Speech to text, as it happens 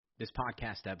This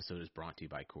podcast episode is brought to you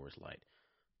by Coors Light.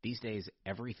 These days,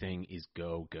 everything is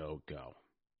go, go, go.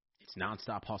 It's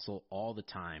nonstop hustle all the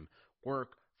time.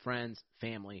 Work, friends,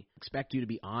 family expect you to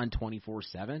be on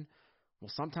 24/7. Well,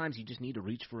 sometimes you just need to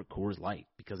reach for a Coors Light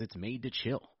because it's made to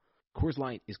chill. Coors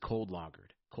Light is cold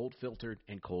lagered, cold filtered,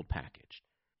 and cold packaged.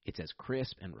 It's as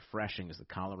crisp and refreshing as the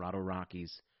Colorado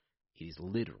Rockies. It is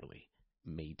literally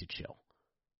made to chill.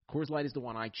 Coors Light is the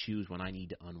one I choose when I need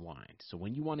to unwind. So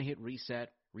when you want to hit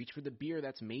reset, reach for the beer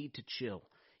that's made to chill.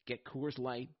 Get Coors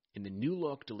Light in the new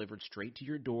look delivered straight to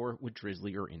your door with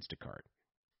Drizzly or Instacart.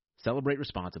 Celebrate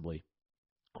responsibly.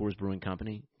 Coors Brewing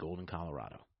Company, Golden,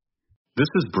 Colorado. This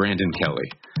is Brandon Kelly,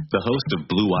 the host of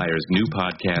Blue Wire's new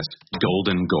podcast,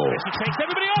 Golden Goal. He takes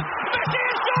everybody off. Messi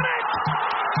has done it!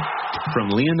 From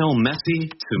Lionel Messi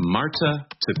to Marta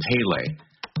to Pele,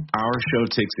 our show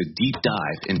takes a deep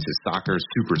dive into soccer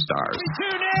superstars.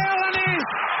 2-0 and is.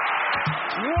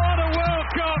 What a World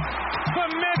Cup for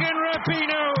Megan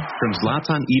Rapinoe. From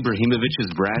Zlatan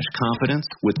Ibrahimovic's brash confidence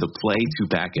with the play to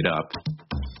back it up,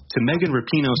 to Megan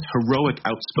Rapinoe's heroic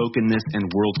outspokenness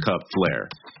and World Cup flair.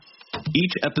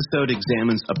 Each episode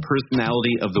examines a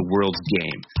personality of the world's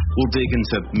game. We'll dig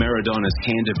into Maradona's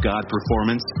Hand of God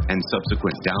performance and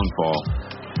subsequent downfall,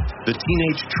 the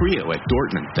teenage trio at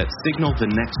Dortmund that signaled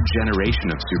the next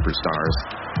generation of superstars,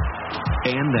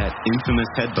 and that infamous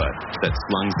headbutt that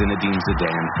slung Zinedine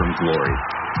Zidane from glory.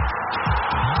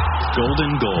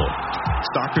 Golden Goal,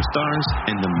 soccer stars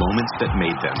and the moments that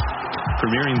made them.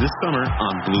 Premiering this summer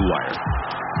on Blue Wire.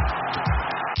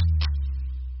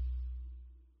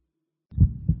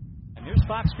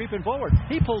 Fox creeping forward.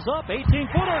 He pulls up,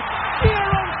 18-footer.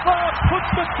 Aaron Fox puts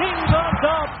the Kings on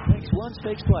top. Fakes once,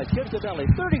 fakes twice. Gives the belly.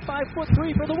 35-foot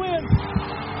three for the win.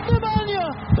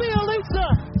 Nemanja Bjelica.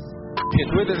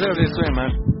 Yes, we deserve this win,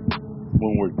 man.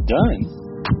 When we're done,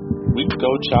 we can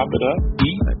go chop it up,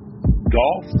 eat,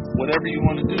 golf, whatever you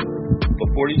want to do. But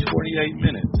 40, 48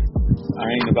 minutes, I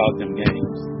ain't about them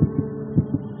games.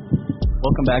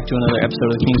 Welcome back to another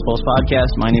episode of the Kings Pulse Podcast.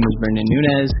 My name is Brendan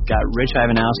Nunez. Got Rich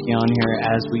Ivanowski on here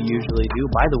as we usually do.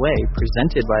 By the way,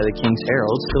 presented by the Kings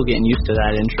Herald. Still getting used to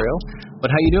that intro. But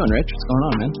how you doing, Rich? What's going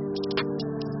on, man?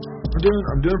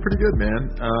 I'm doing pretty good, man.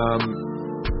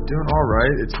 Doing all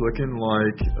right. It's looking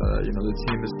like the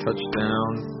team has touched down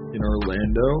in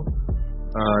Orlando.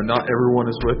 Not everyone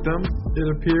is with them, it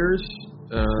appears.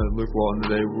 Luke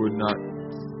Walton today would not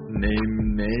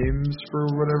name names for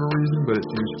whatever reason, but it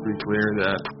seems pretty clear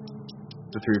that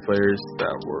the three players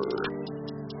that were,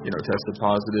 tested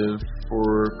positive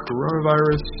for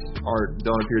coronavirus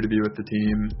don't appear to be with the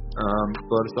team.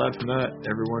 But aside from that,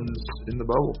 everyone's in the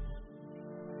bubble.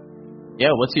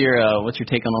 Yeah, what's your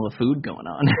take on all the food going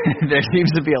on? There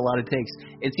seems to be a lot of takes.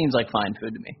 It seems like fine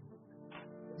food to me.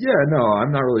 Yeah, no,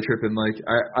 I'm not really tripping. Like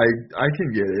I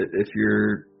can get it if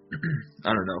you're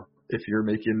I don't know, if you're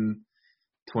making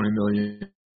 $20 million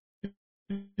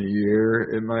a year,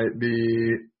 it might be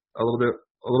a little bit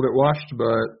washed,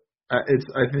 but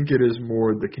I think it is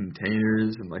more the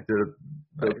containers and like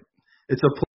it's a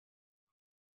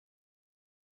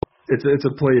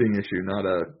plating issue, not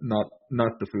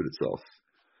the food itself.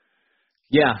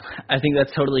 Yeah, I think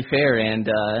that's totally fair. And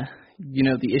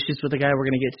the issues with the guy we're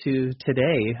going to get to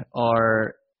today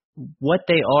are what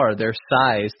they are, their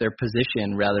size, their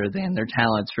position, rather than their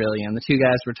talents, really. And the two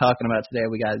guys we're talking about today,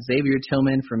 we got Xavier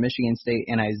Tillman from Michigan State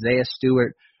and Isaiah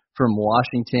Stewart from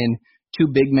Washington. Two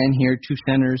big men here, two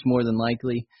centers more than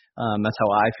likely. That's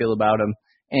how I feel about them.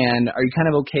 And are you kind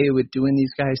of okay with doing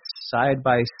these guys side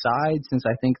by side, since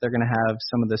I think they're going to have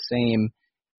some of the same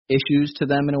issues to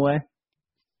them in a way?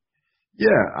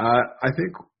 Yeah, I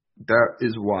think that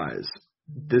is wise.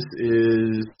 This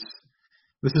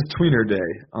is tweener day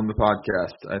on the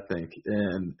podcast, I think,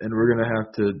 and we're going to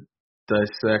have to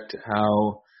dissect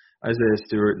how Isaiah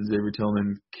Stewart and Xavier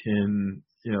Tillman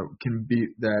can beat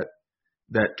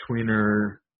that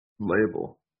tweener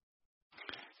label.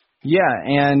 Yeah,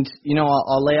 and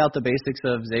I'll lay out the basics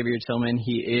of Xavier Tillman.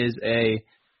 He is a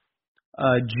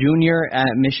junior at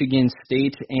Michigan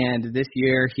State, and this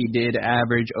year he did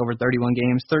average over 31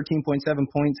 games, 13.7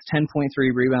 points, 10.3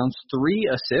 rebounds, 3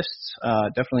 assists,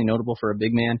 definitely notable for a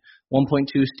big man,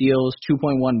 1.2 steals,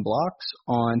 2.1 blocks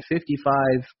on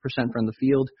 55% from the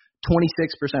field,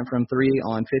 26% from 3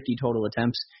 on 50 total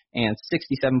attempts, and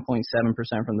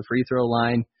 67.7% from the free throw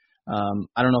line.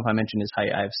 I don't know if I mentioned his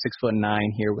height. I have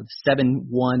 6'9" here with 7'1"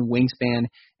 wingspan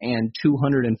and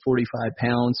 245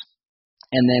 pounds.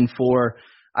 And then for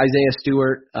Isaiah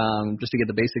Stewart, just to get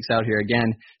the basics out here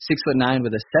again, 6'9"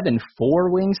 with a 7'4"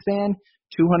 wingspan,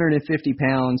 250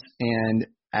 pounds, and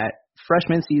at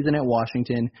freshman season at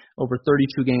Washington, over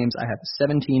 32 games, I have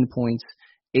 17 points,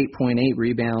 8.8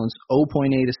 rebounds,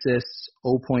 0.8 assists,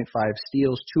 0.5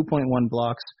 steals, 2.1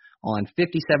 blocks on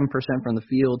 57% from the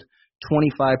field,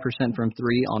 25% from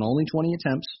three on only 20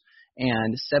 attempts,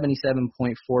 and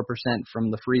 77.4%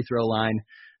 from the free throw line.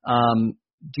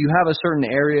 Do you have a certain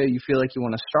area you feel like you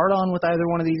want to start on with either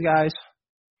one of these guys?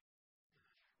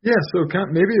 Yeah, so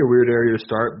maybe a weird area to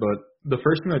start, but the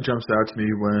first thing that jumps out to me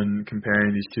when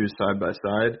comparing these two side by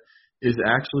side is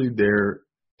actually their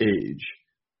age.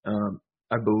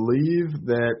 I believe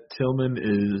that Tillman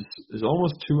is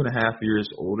almost 2.5 years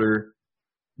older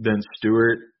than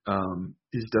Stewart.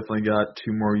 He's definitely got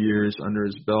 2 more years under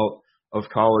his belt of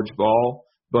college ball.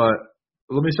 But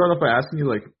let me start off by asking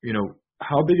you,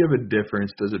 how big of a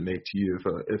difference does it make to you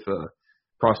if a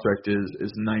prospect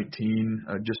is 19,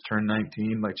 just turned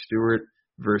 19 like Stewart,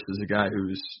 versus a guy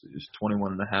who's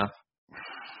 21 and a half?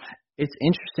 It's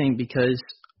interesting because,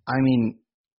 I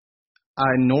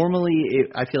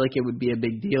feel like it would be a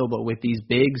big deal, but with these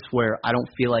bigs where I don't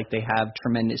feel like they have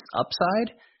tremendous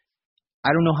upside, I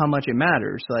don't know how much it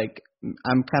matters. Like,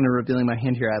 I'm kind of revealing my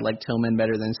hand here. I like Tillman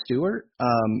better than Stewart,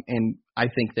 and I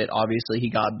think that obviously he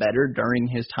got better during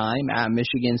his time at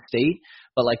Michigan State,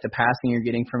 but like the passing you're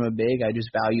getting from a big, I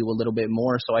just value a little bit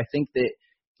more. So I think that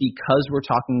because we're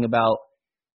talking about,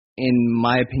 in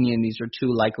my opinion, these are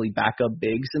 2 likely backup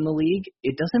bigs in the league,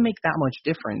 it doesn't make that much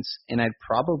difference, and I'd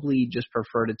probably just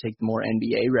prefer to take the more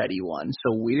NBA-ready one.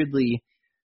 So weirdly,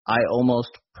 I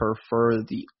almost prefer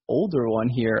the older one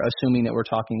here, assuming that we're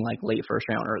talking like late first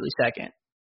round, early second.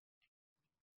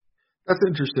 That's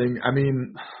interesting.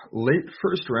 Late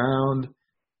first round,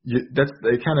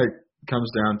 it kind of comes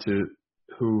down to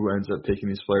who ends up picking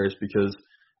these players, because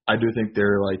I do think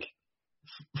they're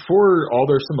for all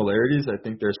their similarities, I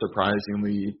think they're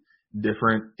surprisingly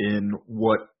different in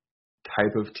what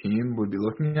type of team would be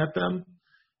looking at them.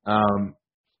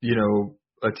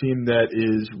 A team that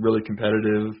is really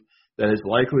competitive, that is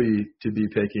likely to be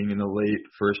picking in the late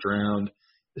first round,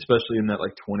 especially in that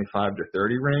 25 to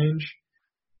 30 range,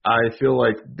 I feel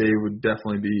like they would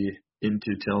definitely be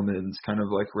into Tillman's kind of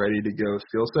ready to go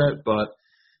skill set. But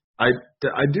I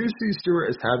do see Stewart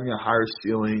as having a higher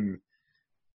ceiling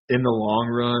in the long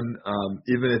run,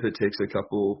 even if it takes a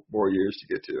couple more years to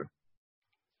get to.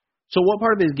 So what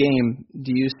part of his game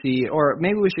do you see, or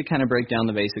maybe we should kind of break down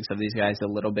the basics of these guys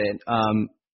a little bit.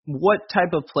 What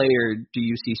type of player do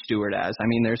you see Stewart as?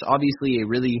 There's obviously a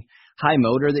really high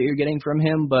motor that you're getting from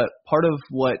him, but part of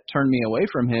what turned me away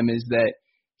from him is that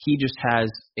he just has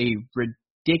a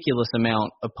ridiculous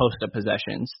amount of post-up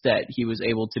possessions that he was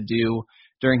able to do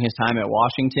during his time at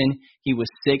Washington. He was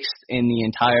 6th in the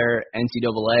entire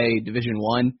NCAA Division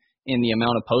I in the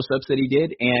amount of post-ups that he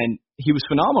did, and he was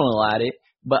phenomenal at it.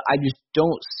 But I just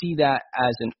don't see that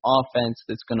as an offense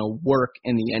that's going to work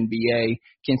in the NBA,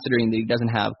 considering that he doesn't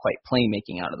have quite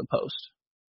playmaking out of the post.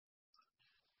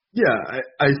 Yeah,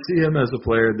 I see him as a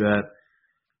player that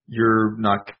you're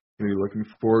not going to be looking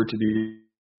forward to be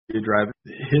driving.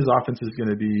 His offense is going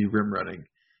to be rim running.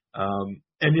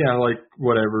 And yeah,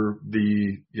 whatever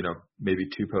the, maybe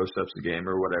 2 post-ups a game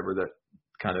or whatever, that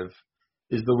kind of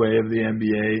is the way of the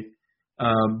NBA.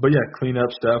 But yeah, clean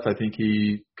up stuff. I think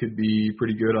he could be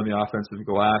pretty good on the offensive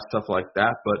glass, stuff like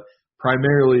that. But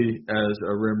primarily as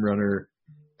a rim runner,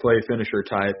 play finisher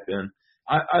type. And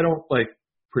I don't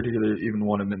particularly even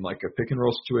want him in a pick and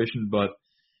roll situation. But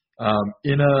I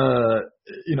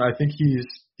think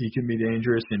he can be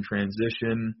dangerous in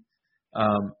transition.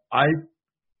 I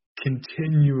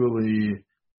continually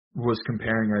was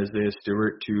comparing Isaiah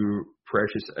Stewart to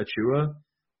Precious Achiuwa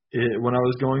when I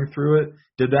was going through it.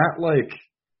 Did that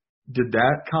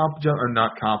comp jump, or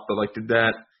not comp, but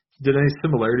did any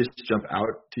similarities jump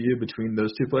out to you between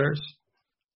those 2 players?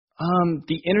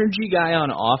 The energy guy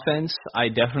on offense, I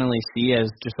definitely see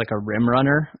as just a rim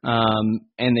runner,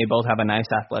 and they both have a nice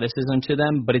athleticism to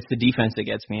them, but it's the defense that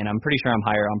gets me, and I'm pretty sure I'm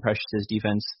higher on Precious's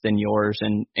defense than yours,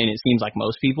 and it seems like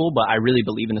most people, but I really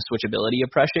believe in the switchability of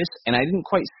Precious, and I didn't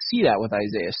quite see that with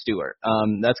Isaiah Stewart.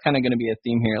 That's kind of going to be a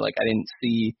theme here.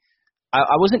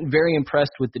 I wasn't very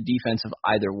impressed with the defense of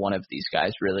either one of these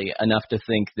guys, really, enough to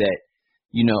think that,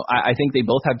 I think they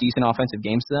both have decent offensive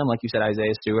games to them. Like you said,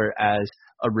 Isaiah Stewart as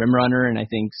a rim runner, and I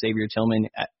think Xavier Tillman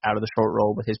out of the short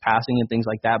roll with his passing and things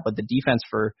like that. But the defense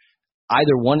for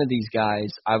either one of these guys,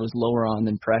 I was lower on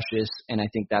than Precious, and I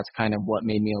think that's kind of what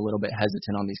made me a little bit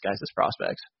hesitant on these guys as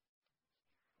prospects.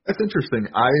 That's interesting.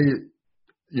 I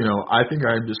think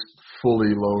I'm just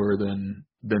fully lower than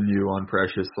you on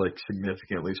Precious,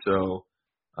 significantly so.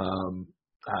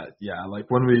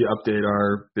 When we update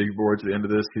our big boards at the end of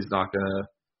this, he's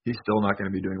still not gonna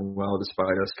be doing well,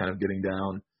 despite us kind of getting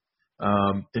down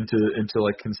into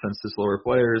consensus lower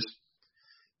players.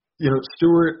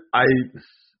 Stewart, I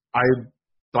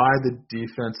buy the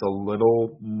defense a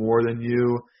little more than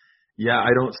you. Yeah, I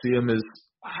don't see him as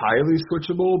highly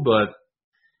switchable, but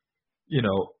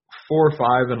 4 or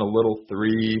 5 and a little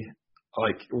 3,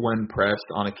 like when pressed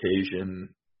on occasion.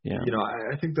 Yeah.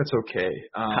 I think that's okay.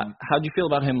 How'd you feel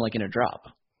about him like in a drop?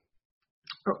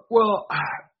 Well,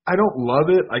 I don't love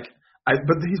it.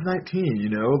 But he's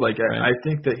 19. Right. I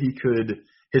think that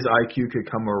his IQ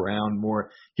could come around more.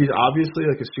 He's obviously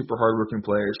like a super hardworking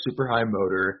player, super high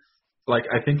motor.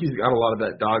 I think he's got a lot of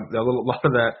that lot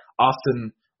of that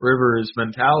Austin Rivers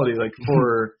mentality,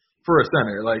 for a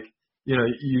center.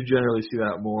 You generally see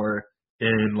that more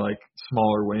in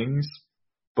smaller wings,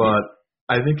 but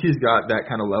I think he's got that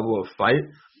kind of level of fight.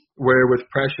 Where with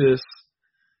Precious,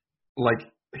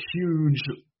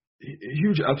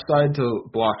 huge upside to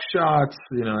block shots,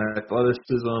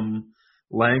 athleticism,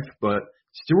 length, but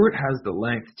Stewart has the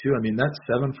length too. I mean, that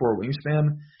 7'4"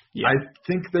 wingspan. Yeah. I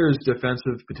think there's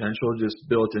defensive potential just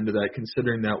built into that,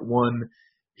 considering that 1,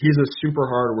 he's a super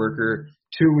hard worker,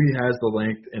 2, he has the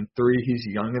length, and 3, he's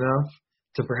young enough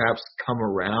to perhaps come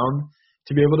around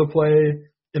to be able to play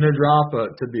in a drop,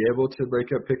 to be able to break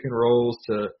up pick and rolls,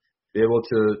 to be able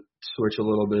to switch a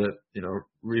little bit,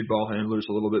 read ball handlers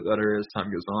a little bit better as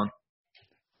time goes on.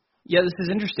 Yeah, this is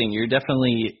interesting. You're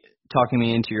definitely talking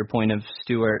me into your point of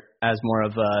Stewart as more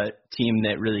of a team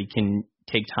that really can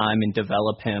take time and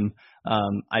develop him.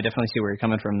 I definitely see where you're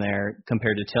coming from there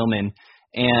compared to Tillman.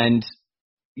 And,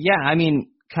 yeah, I mean,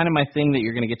 kind of my thing that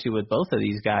you're going to get to with both of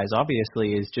these guys,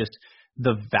 obviously, is just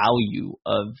the value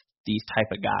of these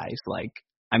type of guys.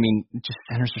 Just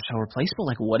centers are so replaceable.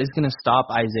 What is going to stop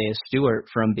Isaiah Stewart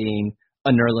from being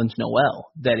a Nerlens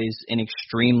Noel that is an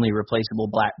extremely replaceable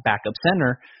backup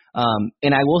center?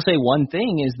 And I will say one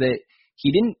thing is that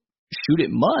he didn't shoot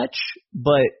it much,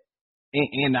 but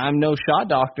and I'm no shot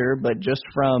doctor, but just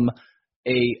from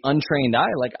a untrained eye,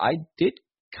 I did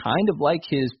kind of like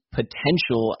his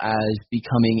potential as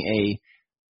becoming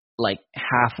a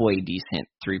halfway decent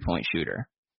 3-point shooter.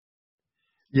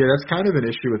 Yeah, that's kind of an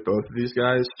issue with both of these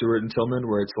guys, Stewart and Tillman,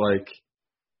 where it's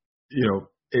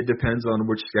it depends on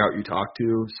which scout you talk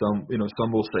to. Some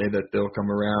will say that they'll come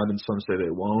around and some say they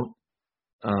won't.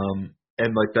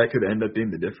 And that could end up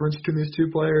being the difference between these two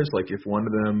players. If one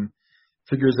of them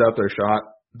figures out their shot,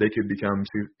 they could become,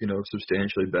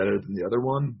 substantially better than the other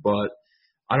one. But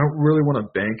I don't really want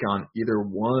to bank on either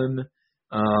one.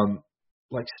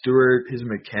 Stewart, his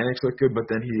mechanics look good, but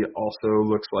then he also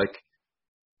looks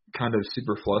kind of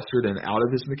super flustered and out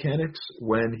of his mechanics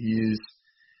when he's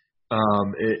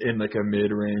in a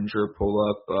mid-range or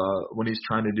pull-up, when he's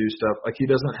trying to do stuff. He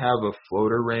doesn't have a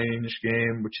floater range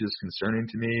game, which is concerning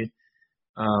to me.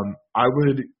 I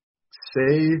would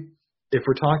say if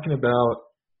we're talking about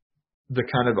the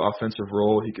kind of offensive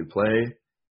role he could play,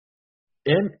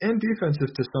 and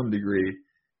defensive to some degree,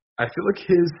 I feel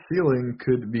his ceiling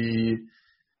could be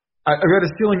 – I've got a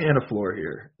ceiling and a floor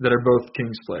here that are both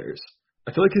Kings players.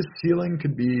 I feel his ceiling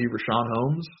could be Richaun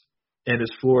Holmes, and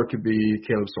his floor could be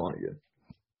Caleb Swanigan.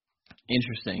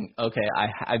 Interesting. Okay,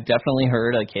 I've definitely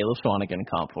heard a Caleb Swanigan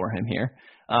comp for him here.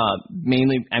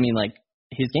 Mainly,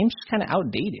 his game's just kind of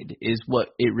outdated is what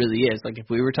it really is. If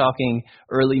we were talking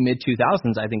early,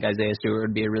 mid-2000s, I think Isaiah Stewart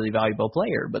would be a really valuable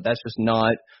player, but that's just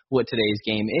not what today's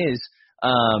game is.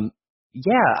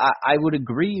 I would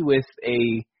agree with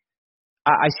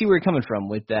I see where you're coming from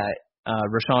with that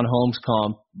Richaun Holmes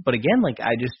comp, but again,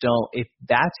 I just don't. If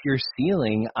that's your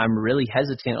ceiling, I'm really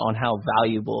hesitant on how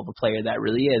valuable of a player that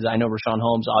really is. I know Richaun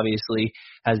Holmes obviously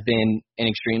has been an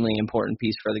extremely important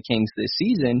piece for the Kings this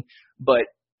season, but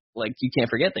you can't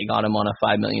forget they got him on a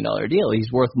 $5 million deal.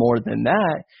 He's worth more than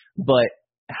that, but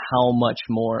how much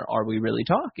more are we really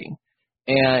talking?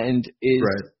 And is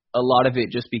right. A lot of it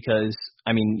just because,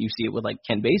 you see it with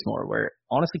Kent Bazemore, where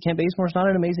honestly Kent Bazemore's not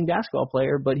an amazing basketball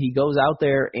player, but he goes out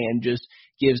there and just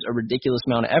gives a ridiculous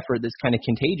amount of effort that's kind of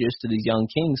contagious to these young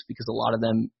Kings because a lot of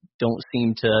them don't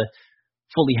seem to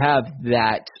fully have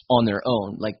that on their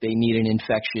own. They need an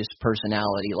infectious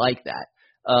personality like that.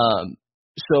 I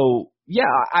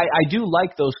do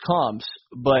like those comps,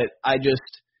 but I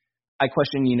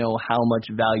question, how much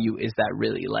value is that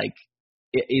really?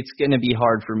 It's going to be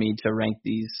hard for me to rank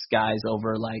these guys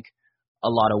over a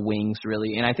lot of wings,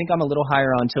 really. And I think I'm a little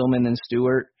higher on Tillman than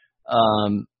Stewart.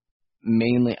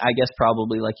 Mainly, I guess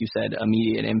probably, like you said,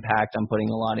 immediate impact I'm putting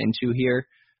a lot into here.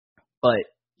 But,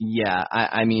 yeah,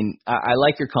 I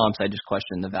like your comps. I just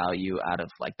question the value out of,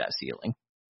 that ceiling.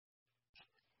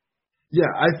 Yeah,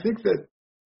 I think that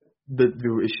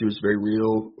the issue is very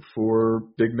real for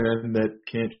big men that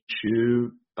can't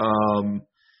shoot.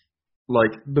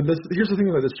 here's the thing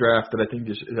about this draft that I think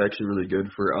is actually really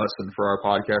good for us and for our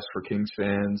podcast, for Kings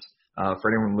fans,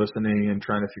 for anyone listening and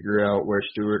trying to figure out where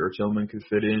Stewart or Tillman could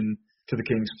fit in to the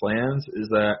Kings' plans, is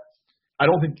that I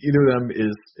don't think either of them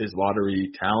is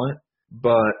lottery talent,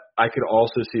 but I could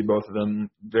also see both of them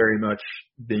very much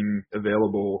being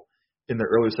available in the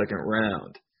early second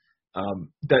round. I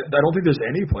don't think there's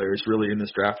any players really in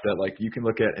this draft that like you can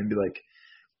look at and be like,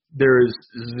 there's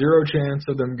zero chance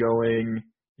of them going,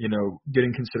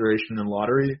 getting consideration in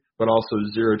lottery, but also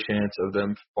zero chance of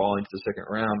them falling to the second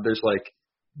round. There's like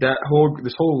this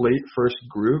whole late first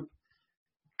group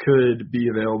could be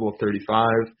available 35,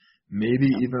 maybe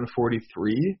even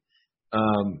 43,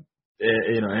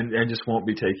 and just won't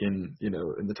be taken,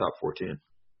 in the top 14.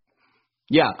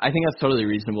 Yeah, I think that's totally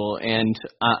reasonable, and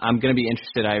I'm going to be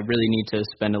interested. I really need to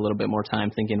spend a little bit more time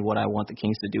thinking what I want the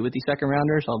Kings to do with these second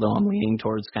rounders, although I'm leaning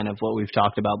towards kind of what we've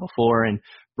talked about before, and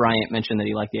Bryant mentioned that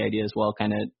he liked the idea as well,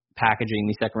 kind of packaging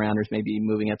these second rounders, maybe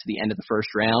moving up to the end of the first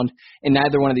round, and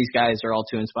neither one of these guys are all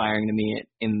too inspiring to me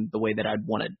in the way that I'd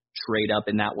want to trade up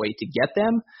in that way to get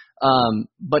them.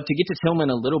 But to get to Tillman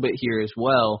a little bit here as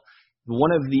well,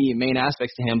 one of the main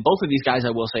aspects to him, both of these guys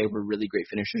I will say were really great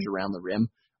finishers around the rim.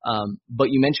 But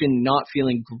you mentioned not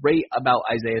feeling great about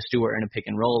Isaiah Stewart in a pick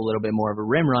and roll, a little bit more of a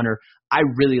rim runner. I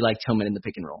really like Tillman in the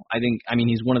pick and roll.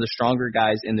 He's one of the stronger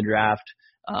guys in the draft,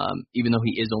 even though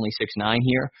he is only 6'9"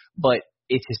 here, but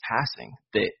it's his passing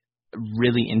that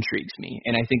really intrigues me.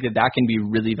 And I think that can be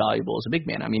really valuable as a big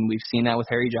man. We've seen that with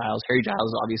Harry Giles. Harry Giles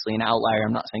is obviously an outlier.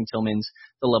 I'm not saying Tillman's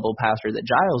the level of passer that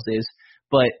Giles is,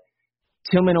 but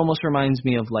Tillman almost reminds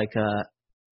me of like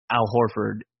Al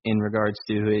Horford in regards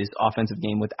to his offensive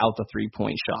game without the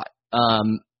three-point shot.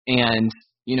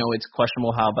 It's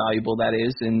questionable how valuable that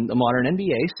is in the modern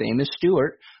NBA, same as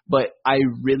Stewart, but I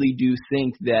really do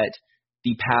think that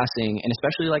the passing, and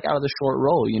especially like out of the short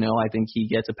roll, I think he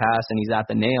gets a pass and he's at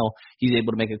the nail. He's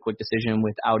able to make a quick decision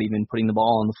without even putting the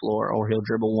ball on the floor, or he'll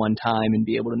dribble one time and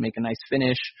be able to make a nice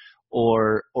finish,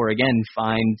 or again,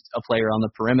 find a player on the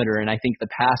perimeter. And I think the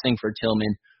passing for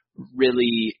Tillman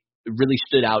really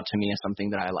stood out to me as something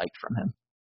that I liked from him.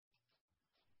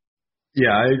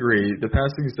 Yeah, I agree. The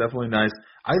passing is definitely nice.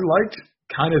 I liked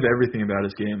kind of everything about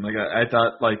his game. Like I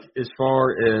thought, like as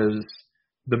far as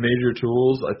the major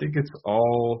tools, I think it's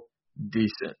all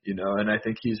decent, and I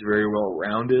think he's very well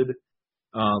rounded.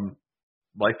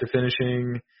 Like the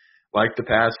finishing, like the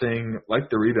passing, like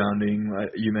the rebounding.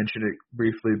 You mentioned it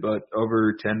briefly, but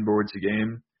over 10 boards a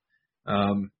game.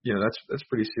 That's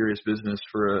pretty serious business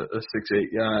for a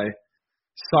 6'8" guy.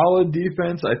 Solid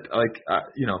defense.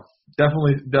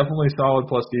 Definitely solid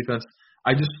plus defense.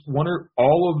 I just wonder,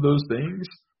 all of those things,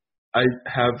 I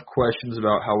have questions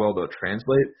about how well they'll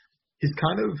translate. He's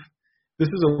this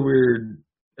is a weird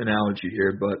analogy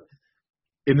here, but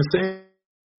in the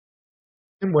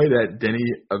same way that Denny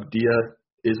Avdia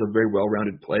is a very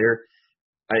well-rounded player,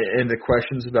 and the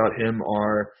questions about him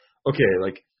are, okay,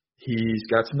 like, he's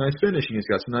got some nice finishing, he's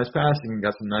got some nice passing,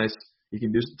 he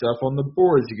can do stuff on the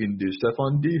boards, he can do stuff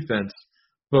on defense,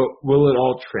 but will it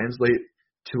all translate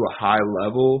to a high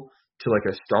level, to like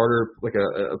a starter, like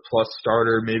a plus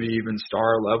starter, maybe even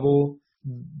star level?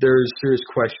 There's serious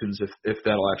questions if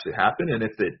that'll actually happen, and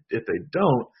if they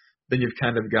don't, then you've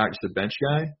kind of got just a bench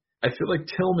guy. I feel like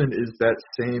Tillman is that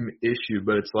same issue,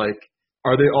 but it's like,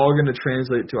 are they all going to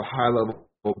translate to a high level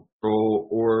role,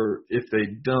 or if they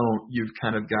don't, you've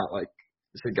kind of got like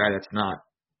it's a guy that's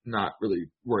not really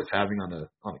worth having on a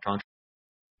contract.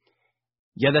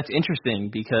 Yeah, that's interesting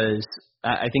because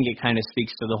I think it kind of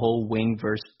speaks to the whole wing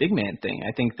versus big man thing.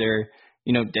 I think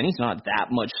Denny's not that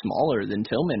much smaller than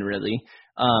Tillman really,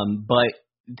 but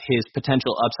his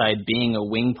potential upside being a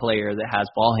wing player that has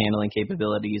ball handling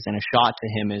capabilities and a shot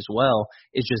to him as well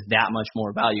is just that much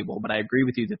more valuable. But I agree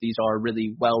with you that these are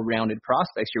really well-rounded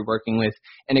prospects you're working with.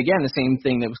 And again, the same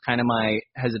thing that was kind of my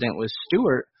hesitant with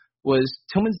Stewart was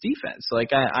Tillman's defense.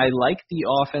 Like I like the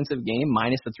offensive game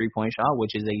minus the three-point shot,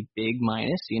 which is a big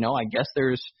minus. I guess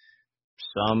there's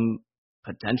some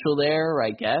potential there,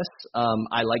 I guess.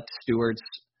 I liked Stewart's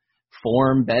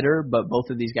form better, but both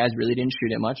of these guys really didn't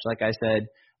shoot it much. Like I said,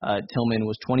 Tillman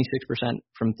was 26%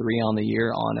 from three on the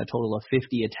year on a total of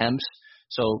 50 attempts.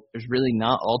 So there's really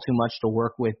not all too much to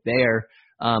work with there.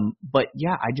 But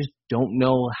yeah, I just don't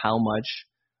know how much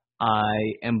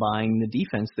I am buying the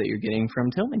defense that you're getting from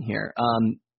Tillman here.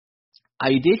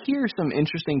 I did hear some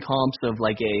interesting comps of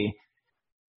like a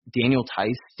Daniel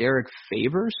Tice, Derek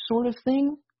Favors sort of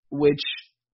thing, which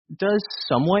does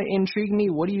somewhat intrigue me.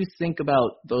 What do you think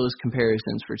about those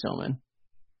comparisons for Tillman?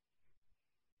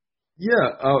 Yeah,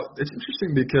 it's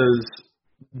interesting because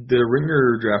the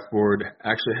Ringer draft board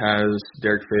actually has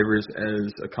Derek Favors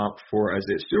as a comp for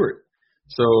Isaiah Stewart.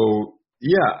 So,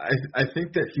 yeah, I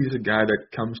think that he's a guy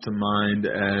that comes to mind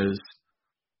as,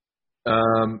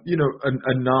 a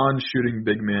non-shooting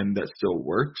big man that still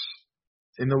works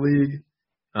in the league.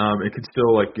 It could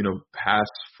still, pass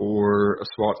for a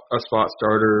spot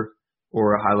starter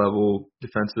or a high-level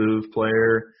defensive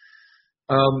player.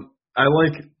 I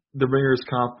like the Ringer's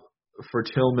comp for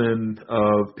Tillman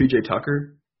of PJ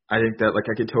Tucker. I think that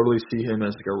I could totally see him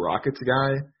as a Rockets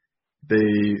guy. They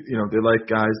like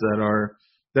guys that are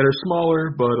smaller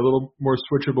but a little more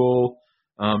switchable.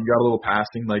 Got a little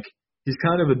passing. He's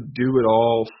kind of a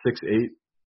do-it-all 6'8"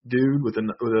 dude with a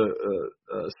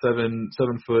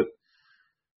 7-foot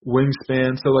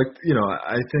wingspan. So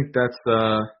I think that's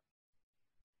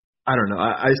I don't know.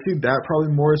 I see that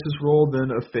probably more as his role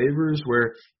than a Favors,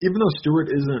 where even though Stewart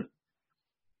isn't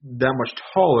that much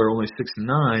taller, only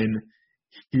 6'9",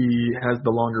 he has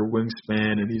the longer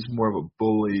wingspan and he's more of a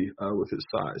bully with his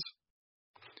size.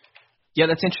 Yeah,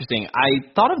 that's interesting. I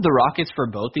thought of the Rockets for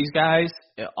both these guys.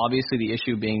 Obviously, the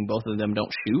issue being both of them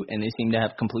don't shoot, and they seem to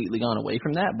have completely gone away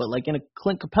from that. But in a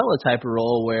Clint Capella type of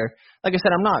role where, like I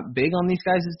said, I'm not big on these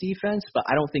guys' defense, but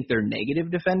I don't think they're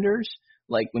negative defenders,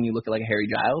 when you look at Harry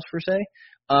Giles, per se.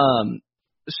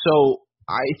 So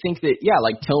I think that,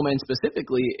 Tillman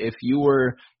specifically, if he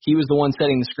was the one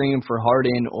setting the screen for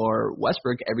Harden or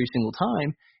Westbrook every single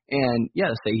time, and,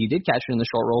 say he did catch it in the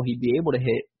short roll, he'd be able to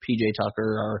hit P.J.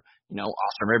 Tucker or,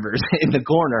 Austin Rivers in the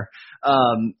corner.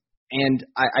 And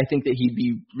I think that he'd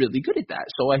be really good at that.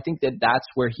 So I think that that's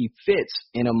where he fits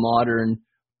in a modern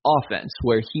offense,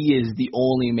 where he is the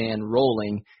only man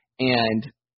rolling.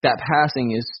 And that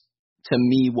passing is, to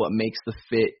me, what makes the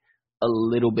fit a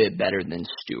little bit better than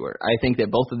Stewart. I think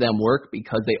that both of them work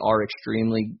because they are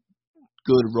extremely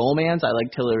good roll mans. I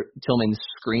like Tillman's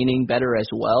screening better as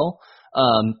well.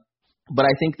 But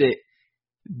I think that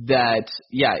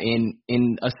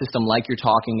in a system like you're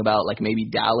talking about, maybe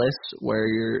Dallas, where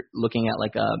you're looking at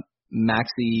a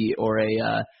Maxey or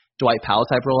a Dwight Powell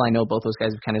type role. I know both those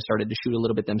guys have kind of started to shoot a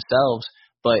little bit themselves,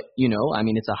 but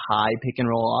it's a high pick and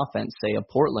roll offense, say a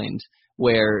Portland,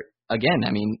 where again,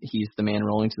 he's the man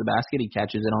rolling to the basket. He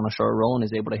catches it on a short roll and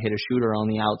is able to hit a shooter on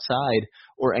the outside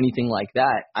or anything like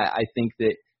that. I think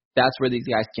that that's where these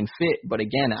guys can fit. But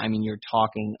again, you're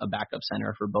talking a backup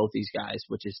center for both these guys,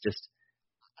 which is just,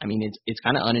 it's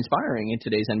kind of uninspiring in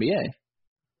today's NBA.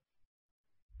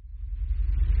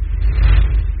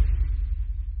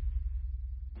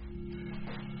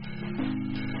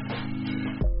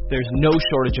 There's no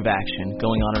shortage of action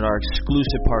going on at our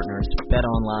exclusive partners,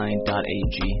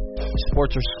 BetOnline.ag.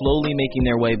 Sports are slowly making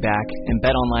their way back, and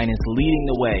BetOnline is leading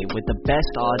the way with the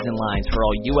best odds and lines for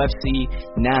all UFC,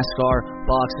 NASCAR,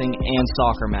 boxing, and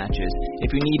soccer matches.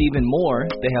 If you need even more,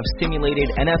 they have simulated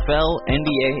NFL,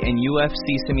 NBA, and UFC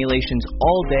simulations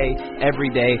all day,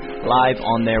 every day, live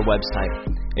on their website.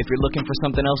 If you're looking for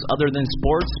something else other than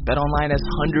sports, BetOnline has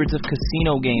hundreds of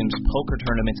casino games, poker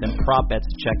tournaments, and prop bets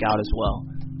to check out as well.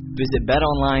 Visit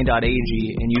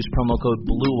betonline.ag and use promo code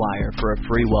BLUEWIRE for a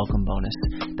free welcome bonus.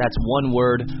 That's one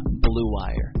word,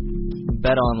 BLUEWIRE.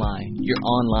 BetOnline, your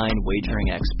online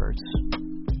wagering experts.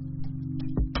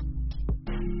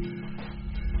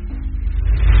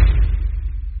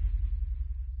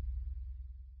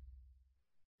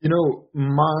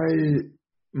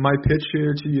 My pitch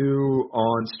here to you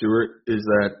on Stewart is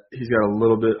that he's got a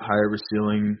little bit higher of a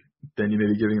ceiling than you may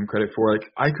be giving him credit for.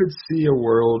 I could see a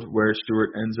world where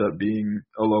Stewart ends up being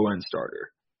a low-end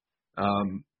starter.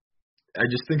 I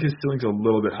just think his ceiling's a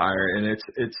little bit higher, and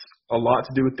it's a lot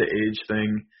to do with the age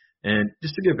thing. And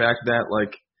just to get back to that,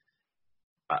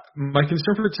 my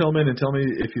concern for Tillman, and tell me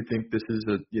if you think this is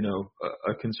a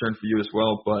concern for you as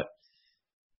well, but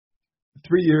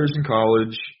 3 years in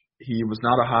college, he was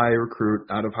not a high recruit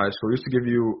out of high school. Just to give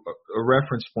you a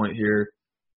reference point here,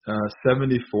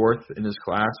 74th in his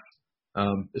class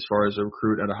as far as a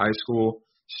recruit at a high school.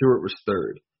 Stewart was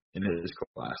 3rd in his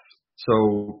class.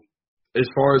 So as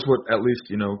far as what at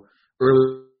least,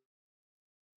 early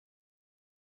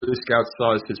scouts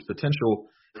saw as his potential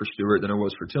for Stewart than it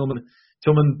was for Tillman.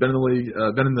 Tillman been in the league,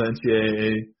 been in the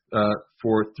NCAA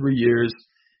for 3 years.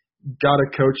 Got a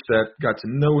coach that got to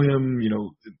know him,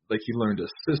 he learned a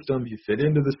system, he fit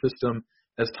into the system.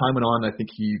 As time went on, I think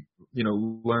he,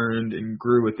 learned and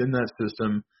grew within that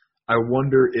system. I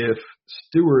wonder if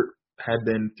Stewart had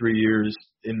been 3 years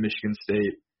in Michigan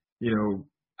State,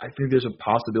 I think there's a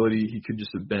possibility he could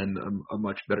just have been a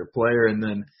much better player. And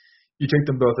then you take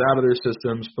them both out of their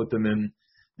systems, put them in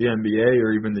the NBA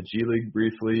or even the G League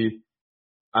briefly.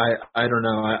 I don't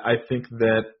know. I think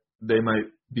that they might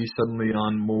be suddenly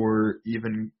on more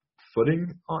even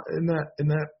footing in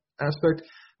that aspect.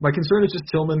 My concern is just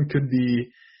Tillman could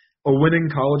be a winning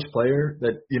college player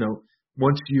that,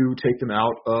 once you take them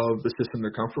out of the system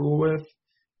they're comfortable with,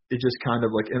 it just kind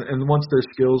of like, and once their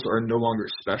skills are no longer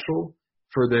special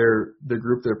for the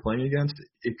group they're playing against,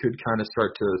 it could kind of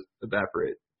start to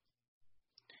evaporate.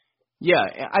 Yeah,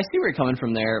 I see where you're coming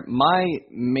from there. My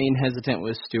main hesitant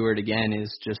with Stewart, again,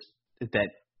 is just that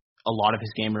a lot of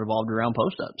his game revolved around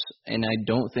post-ups, and I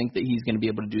don't think that he's going to be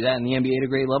able to do that in the NBA at a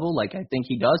great level. Like, I think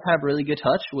he does have really good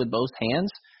touch with both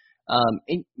hands.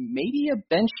 And maybe a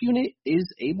bench unit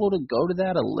is able to go to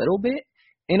that a little bit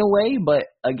in a way, but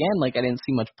again, like, I didn't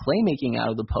see much playmaking out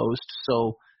of the post,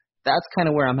 so that's kind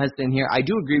of where I'm hesitant here. I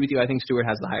do agree with you. I think Stewart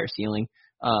has the higher ceiling.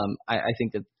 I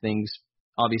think that things,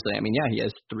 obviously, he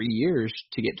has 3 years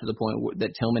to get to the point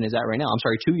that Tillman is at right now.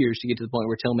 2 years to get to the point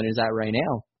where Tillman is at right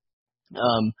now.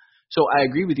 So I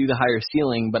agree with you, the higher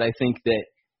ceiling, but I think that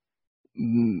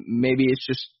maybe it's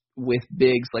just with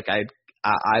bigs, like I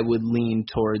would lean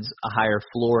towards a higher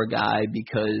floor guy,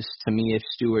 because to me, if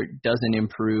Stewart doesn't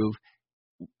improve,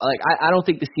 like I don't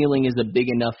think the ceiling is a big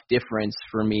enough difference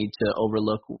for me to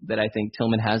overlook that. I think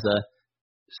Tillman has a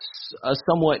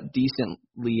somewhat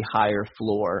decently higher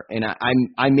floor, and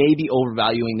I may be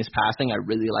overvaluing this passing. I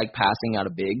really like passing out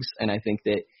of bigs, and I think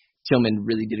that Tillman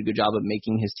really did a good job of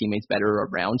making his teammates better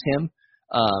around him.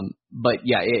 But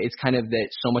yeah, it's kind of that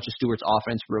so much of Stewart's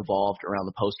offense revolved around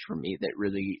the post for me that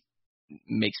really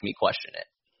makes me question it.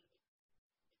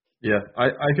 Yeah,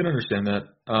 I can understand that.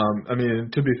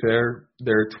 To be fair,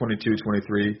 they're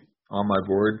 22-23 on my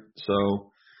board,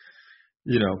 so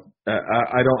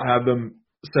I don't have them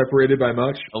separated by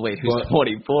much. Oh wait, who's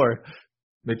 24?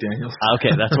 McDaniels.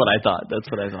 Okay, that's what I thought.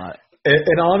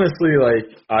 And honestly, like,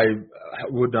 I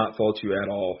would not fault you at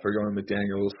all for going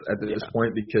McDaniels at this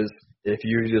point, because if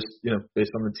you just,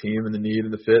 based on the team and the need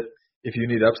and the fit, if you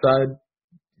need upside,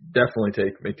 definitely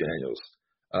take McDaniels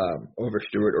over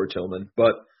Stewart or Tillman.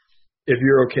 But if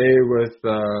you're okay with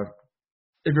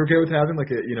having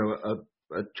like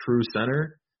a true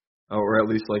center, or at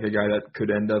least like a guy that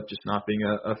could end up just not being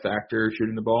a factor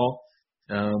shooting the ball,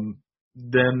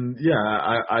 then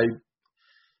yeah,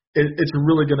 it's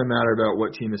really going to matter about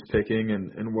what team is picking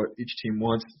and what each team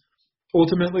wants.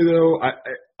 Ultimately, though,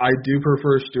 I do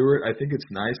prefer Stewart. I think it's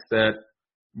nice that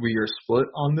we are split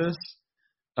on this.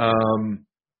 Doesn't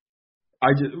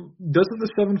the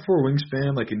 7'4"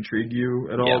 wingspan like intrigue you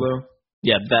at all, though?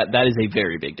 Yeah, that is a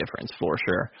very big difference for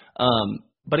sure.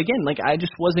 But again, like, I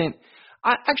just wasn't.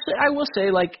 I will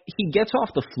say, like, he gets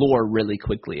off the floor really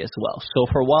quickly as well. So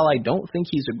for while I don't think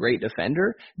he's a great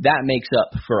defender, that makes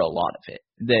up for a lot of it.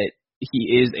 That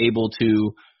he is able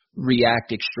to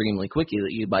react extremely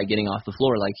quickly by getting off the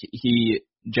floor. Like, he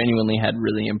genuinely had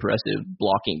really impressive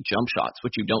blocking jump shots,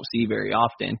 which you don't see very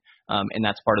often. And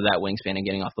that's part of that wingspan and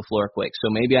getting off the floor quick.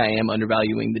 So maybe I am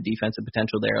undervaluing the defensive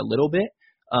potential there a little bit.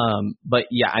 But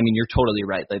yeah, you're totally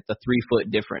right. Like, the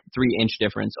 3-inch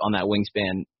difference on that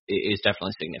wingspan is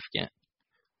definitely significant.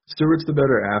 Stewart's the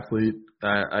better athlete.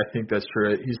 I think that's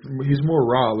true. He's more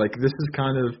raw. Like, this is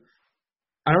kind of,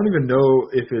 I don't even know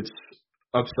if it's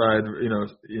upside,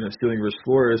 ceiling versus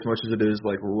floor, as much as it is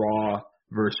like raw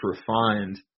versus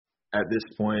refined at this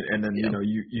point. And then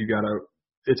you gotta.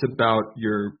 It's about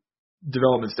your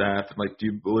development staff. Like, do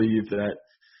you believe that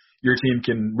your team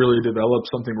can really develop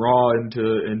something raw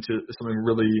into something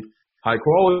really high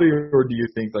quality, or do you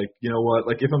think, like, what,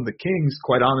 like, if I'm the Kings,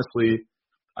 quite honestly,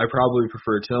 I probably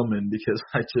prefer Tillman, because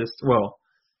I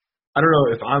don't know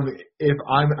if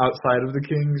I'm outside of the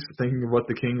Kings thinking of what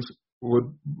the Kings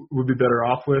would be better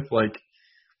off with. Like,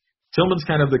 Tillman's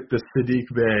kind of like the Sadiq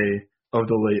Bey of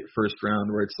the late first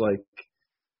round, where it's like,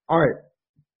 all right,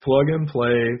 plug and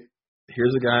play.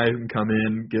 Here's a guy who can come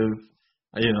in, give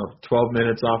 12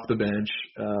 minutes off the bench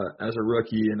as a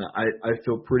rookie, and I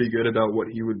feel pretty good about what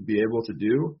he would be able to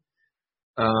do.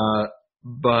 But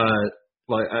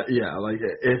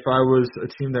if I was a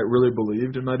team that really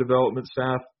believed in my development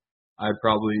staff, I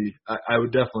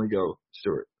would definitely go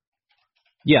Stewart.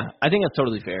 Yeah, I think that's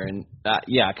totally fair. And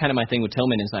kind of my thing with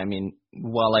Tillman is,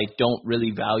 while I don't really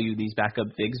value these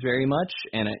backup bigs very much,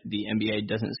 and the NBA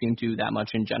doesn't seem to that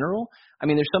much in general,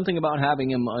 there's something about having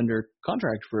him under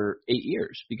contract for 8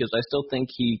 years, because I still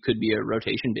think he could be a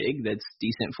rotation big that's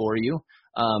decent for you.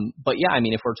 But yeah,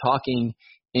 if we're talking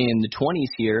in the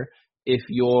 20s here, if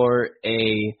you're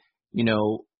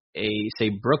say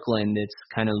Brooklyn that's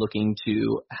kind of looking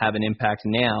to have an impact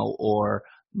now, or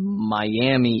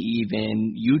Miami,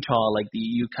 even Utah, like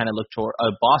you kind of look toward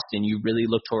Boston, you really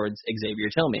look towards Xavier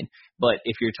Tillman. But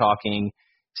if you're talking,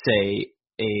 say,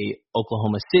 a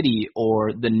Oklahoma City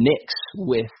or the Knicks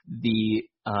with the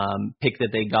pick that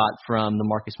they got from the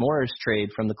Marcus Morris trade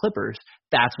from the Clippers,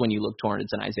 that's when you look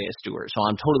towards an Isaiah Stewart. So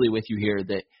I'm totally with you here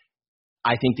that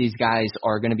I think these guys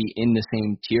are going to be in the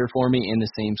same tier for me, in the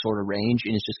same sort of range,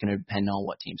 and it's just going to depend on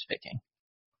what team's picking.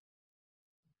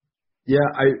 Yeah,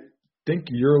 I think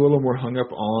you're a little more hung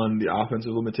up on the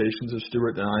offensive limitations of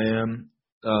Stewart than I am.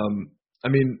 I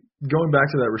mean, going back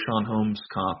to that Richaun Holmes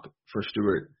comp for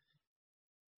Stewart,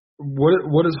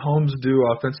 what does Holmes do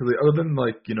offensively other than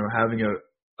having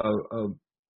a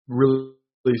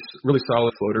really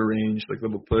solid floater range, like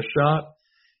little push shot?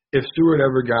 If Stewart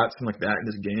ever got something like that in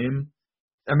his game,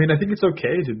 I mean, I think it's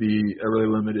okay to be a really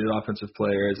limited offensive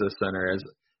player as a center,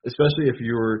 especially if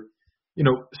you're,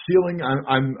 ceiling.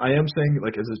 I am saying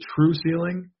as a true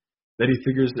ceiling that he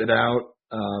figures it out,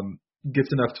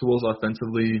 gets enough tools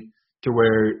offensively to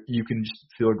where you can just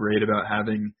feel great about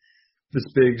having this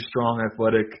big, strong,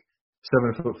 athletic,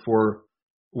 7'4"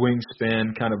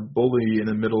 wingspan kind of bully in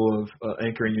the middle of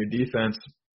anchoring your defense.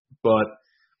 But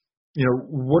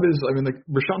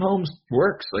Richaun Holmes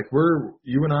works.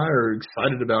 You and I are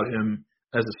excited about him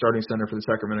as a starting center for the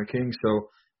Sacramento Kings. So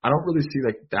I don't really see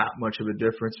that much of a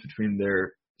difference between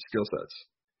their skill sets.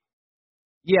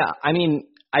 Yeah, I mean,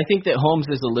 I think that Holmes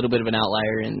is a little bit of an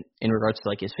outlier in regards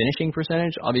to his finishing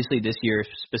percentage. Obviously, this year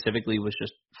specifically was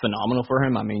just phenomenal for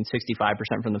him. I mean,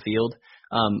 65% from the field.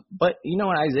 But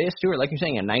Isaiah Stewart, like you're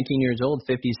saying, at 19 years old,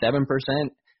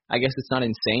 57%. I guess it's not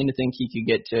insane to think he could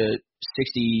get to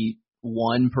 61%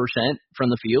 from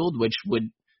the field, which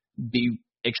would be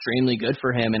extremely good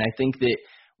for him. And I think that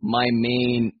my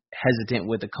main hesitant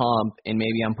with the comp, and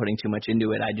maybe I'm putting too much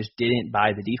into it, I just didn't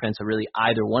buy the defense of really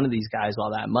either one of these guys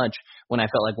all that much when I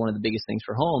felt like one of the biggest things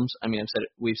for Holmes, I mean,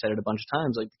 we've said it a bunch of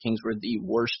times, the Kings were the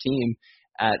worst team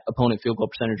at opponent field goal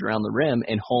percentage around the rim,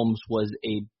 and Holmes was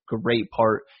a great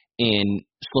part in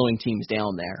slowing teams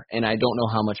down there. And I don't know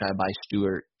how much I buy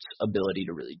Stewart's ability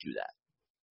to really do that.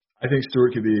 I think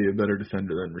Stewart could be a better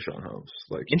defender than Richaun Holmes.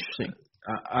 Interesting.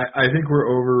 I think we're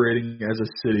overrating as a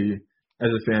city, as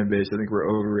a fan base. I think we're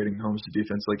overrating Holmes'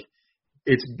 defense.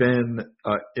 It's been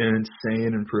an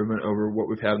insane improvement over what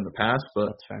we've had in the past,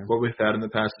 but what we've had in the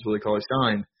past is Willie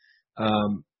Cauley-Stein.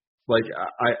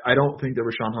 I don't think that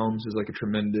Richaun Holmes is a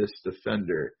tremendous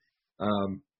defender.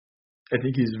 I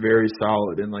think he's very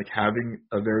solid, and having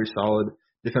a very solid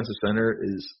defensive center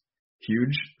is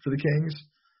huge for the Kings.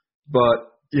 But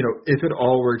if it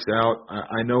all works out,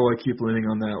 I know I keep leaning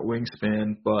on that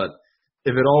wingspan, but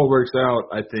if it all works out,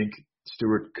 I think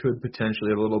Stewart could potentially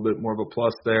have a little bit more of a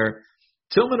plus there.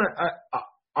 Tillman,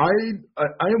 I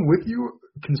am with you.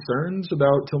 Concerns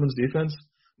about Tillman's defense,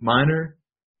 minor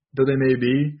though they may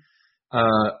be.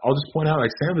 I'll just point out,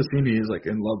 Sam Vecini is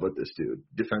in love with this dude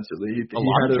defensively. A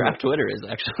lot of draft Twitter is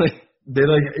actually. They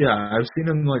I've seen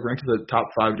him ranked as a top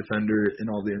 5 defender in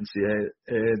all the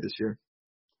NCAA this year.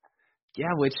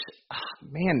 Yeah, which,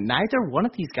 man, neither one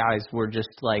of these guys were just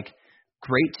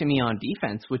great to me on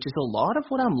defense, which is a lot of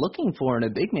what I'm looking for in a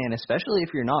big man, especially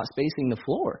if you're not spacing the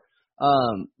floor.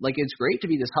 It's great to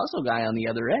be this hustle guy on the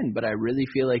other end, but I really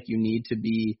feel like you need to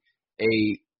be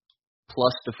a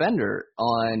plus defender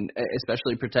on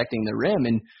especially protecting the rim.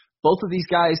 And both of these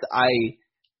guys, I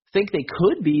think they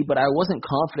could be, but I wasn't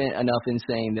confident enough in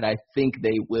saying that I think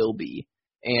they will be.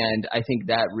 And I think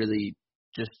that really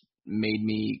just made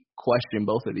me question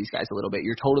both of these guys a little bit.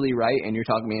 You're totally right, and you're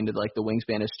talking me into the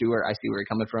wingspan of Stewart. I see where you're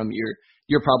coming from.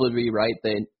 You're probably right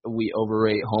that we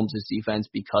overrate Holmes' defense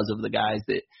because of the guys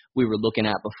that we were looking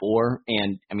at before.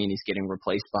 And I mean, he's getting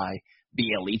replaced by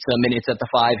Bielitsa minutes at the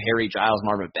 5, Harry Giles,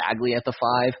 Marvin Bagley at the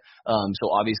 5. So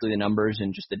obviously the numbers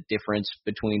and just the difference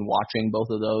between watching both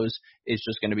of those is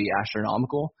just going to be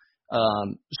astronomical.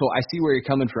 So I see where you're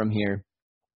coming from here.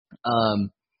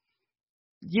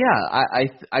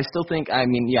 I still think,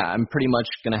 I'm pretty much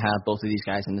going to have both of these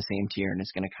guys in the same tier, and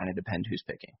it's going to kind of depend who's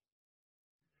picking.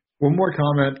 One more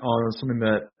comment on something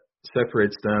that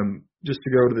separates them, just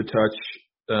to go to the touch.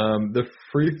 The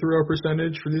free throw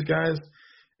percentage for these guys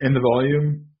and the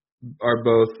volume are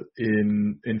both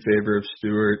in favor of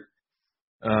Stewart.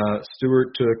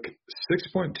 Stewart took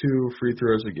 6.2 free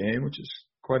throws a game, which is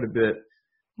quite a bit,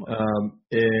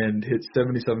 and hit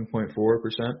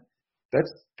 77.4%.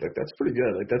 That's pretty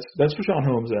good. That's Richaun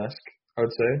Holmes-esque, I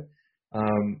would say.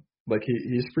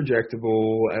 He's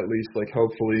projectable, at least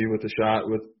hopefully with a shot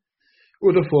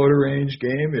with a floater range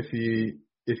game if he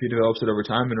develops it over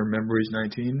time. And remember, he's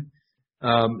 19.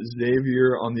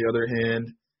 Xavier, on the other hand,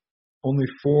 only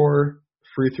 4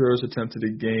 free throws attempted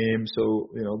a game, so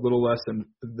a little less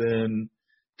than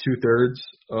 2/3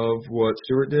 of what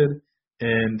Stewart did,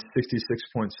 and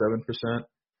 66.7%.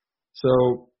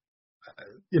 So,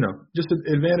 just an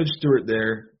advantage Stewart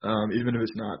there, even if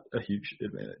it's not a huge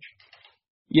advantage.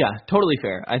 Yeah, totally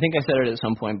fair. I think I said it at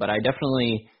some point, but I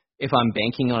definitely, if I'm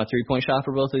banking on a three-point shot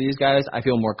for both of these guys, I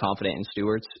feel more confident in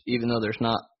Stewart's, even though there's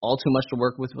not all too much to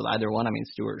work with either one. I mean,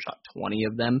 Stewart shot 20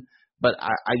 of them, but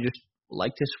I just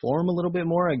liked his form a little bit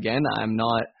more. Again, I'm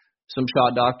not some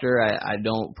shot doctor. I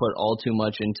don't put all too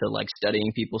much into like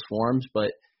studying people's forms,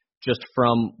 but just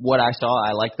from what I saw,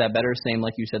 I liked that better. Same,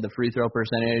 like you said, the free throw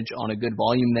percentage on a good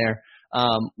volume there.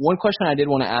 One question I did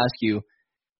want to ask you,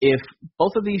 if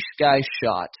both of these guys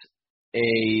shot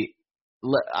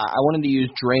I wanted to use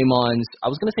Draymond's, I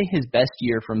was going to say his best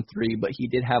year from three, but he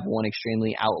did have one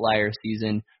extremely outlier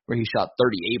season where he shot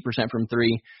 38% from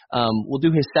three. We'll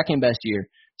do his second best year.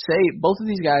 Say both of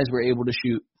these guys were able to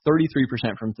shoot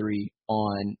 33% from three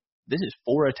on, this is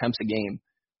 4 attempts a game.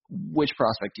 Which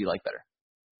prospect do you like better?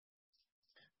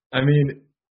 I mean,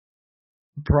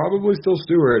 probably still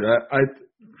Stewart.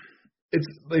 It's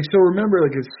like, so remember,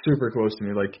 like, it's super close to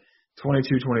me, like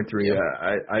 22-23. Yep.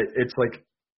 It's like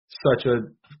such a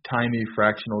tiny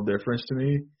fractional difference to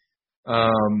me. But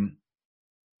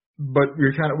what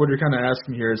you're kind of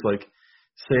asking here is, like,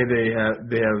 say they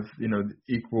have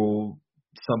equal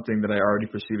something that I already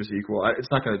perceive as equal. It's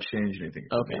not going to change anything.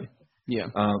 Okay. Yeah.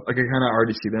 Like, I kind of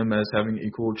already see them as having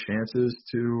equal chances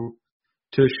to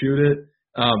shoot it.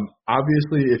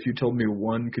 Obviously, if you told me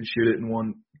one could shoot it and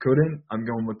one couldn't, I'm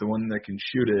going with the one that can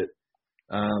shoot it.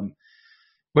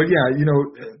 But yeah,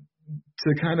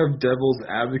 to kind of devil's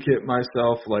advocate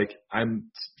myself, like,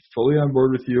 I'm fully on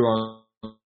board with you on,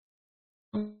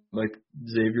 like,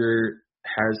 Xavier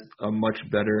has a much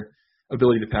better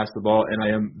ability to pass the ball, and I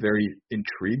am very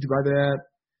intrigued by that.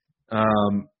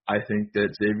 I think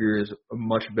that Xavier is a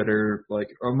much better, like,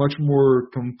 a much more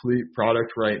complete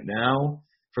product right now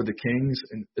for the Kings,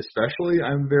 and especially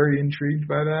I'm very intrigued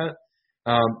by that.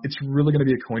 It's really going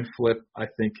to be a coin flip, I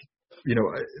think.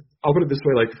 I'll put it this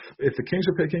way, like, if the Kings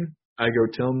are picking, I go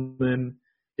Tillman.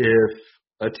 If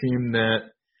a team that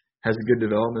has a good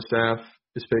development staff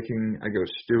is picking, I go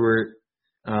Stewart.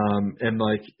 And,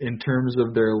 like, in terms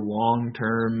of their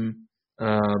long-term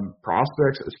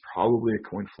prospects, it's probably a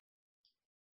coin flip.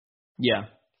 Yeah,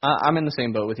 I'm in the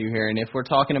same boat with you here. And if we're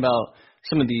talking about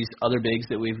some of these other bigs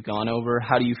that we've gone over,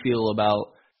 how do you feel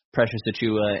about Precious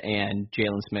Achiuwa and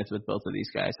Jalen Smith with both of these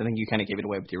guys? I think you kind of gave it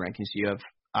away with your rankings.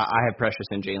 I have Precious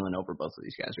and Jalen over both of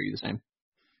these guys. Are you the same?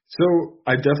 So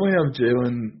I definitely have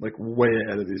Jalen, like, way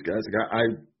ahead of these guys.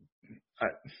 Like,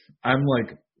 I'm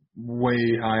like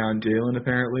way high on Jalen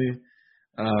apparently.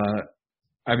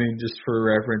 I mean, just for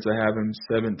reference, I have him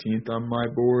 17th on my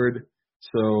board.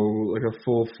 So, like, a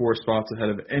full 4 spots ahead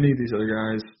of any of these other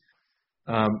guys.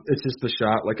 It's just the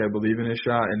shot. Like, I believe in his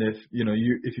shot, and if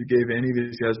you gave any of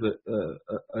these guys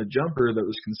a jumper that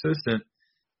was consistent,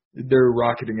 they're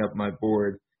rocketing up my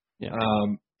board. Yeah.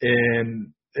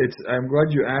 And I'm glad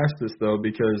you asked this though,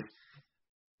 because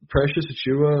Precious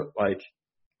Achiuwa, like,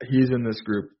 he's in this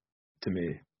group to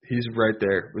me. He's right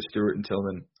there with Stewart and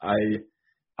Tillman.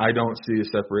 I don't see a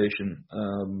separation.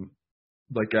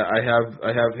 Like, I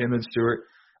have him and Stewart.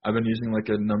 I've been using, like,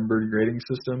 a numbered grading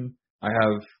system. I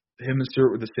have him and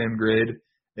Stewart with the same grade,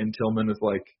 and Tillman with,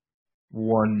 like,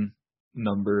 1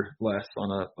 number less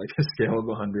on a scale of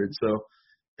 100. So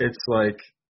it's like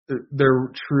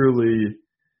they're truly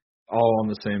all on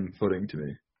the same footing to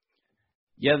me.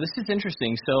 Yeah, this is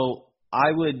interesting. So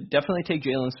I would definitely take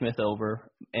Jalen Smith over,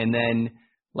 and then,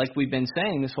 like we've been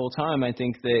saying this whole time, I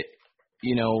think that,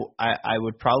 I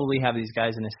would probably have these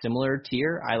guys in a similar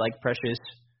tier. I like Precious.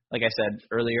 Like I said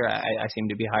earlier, I seem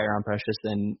to be higher on Precious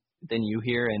than you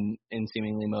here and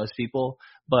seemingly most people.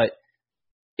 But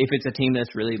if it's a team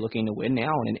that's really looking to win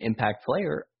now and an impact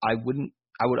player, I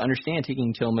would understand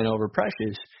taking Tillman over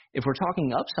Precious. If we're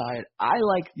talking upside, I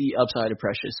like the upside of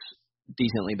Precious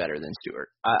decently better than Stewart.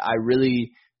 I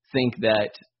really think that,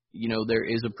 there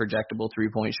is a projectable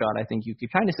three-point shot. I think you could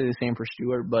kind of say the same for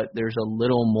Stewart, but there's a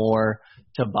little more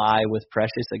to buy with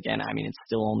Precious. Again, I mean, it's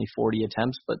still only 40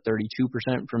 attempts, but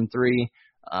 32% from three.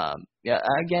 Yeah,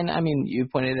 again, I mean, you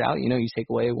pointed it out, you take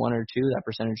away 1 or 2, that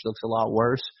percentage looks a lot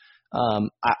worse.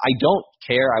 I don't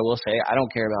care. I will say I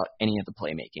don't care about any of the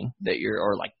playmaking that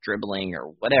or like dribbling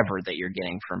or whatever that you're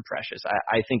getting from Precious.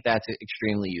 I think that's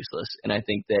extremely useless. And I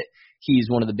think that he's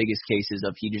one of the biggest cases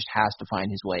of he just has to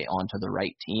find his way onto the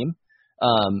right team.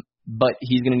 But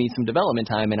he's going to need some development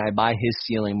time, and I buy his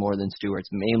ceiling more than Stewart's,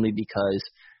 mainly because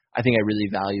I think I really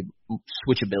value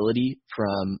switchability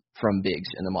from bigs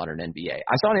in the modern NBA.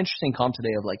 I saw an interesting comp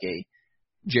today of like a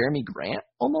Jeremy Grant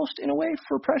almost in a way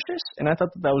for Precious, and I thought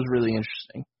that was really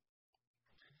interesting.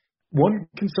 One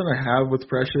concern I have with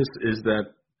Precious is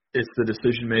that it's the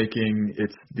decision making,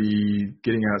 it's the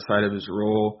getting outside of his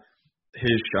role.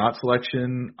 His shot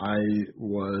selection, I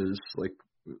was like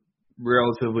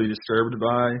relatively disturbed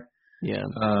by. Yeah.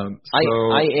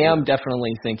 I am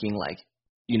definitely thinking like,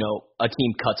 a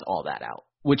team cuts all that out,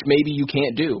 which maybe you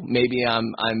can't do. Maybe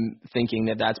I'm thinking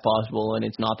that that's possible and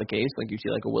it's not the case. Like you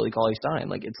see like a Willie Cauley-Stein.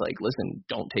 Like it's like, listen,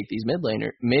 don't take these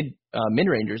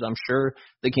mid-rangers. I'm sure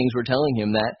the Kings were telling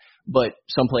him that, but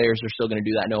some players are still going to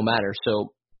do that no matter.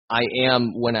 So I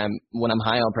am, when I'm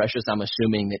high on Precious, I'm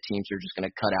assuming that teams are just going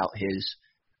to cut out his,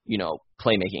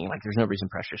 playmaking. Like there's no reason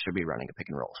Precious should be running a pick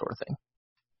and roll sort of thing.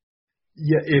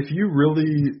 Yeah, if you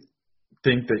really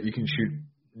think that you can shoot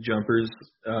jumpers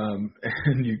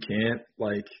and you can't,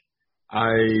 like, I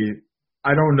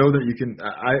don't know that you can.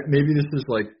 Maybe this is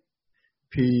like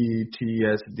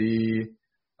PTSD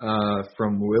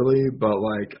from Willie, but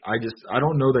like I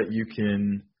don't know that you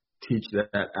can teach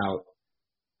that out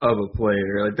of a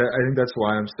player. Like that, I think that's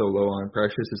why I'm so low on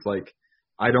Precious. Is like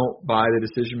I don't buy the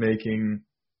decision making,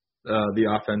 the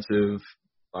offensive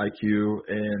IQ,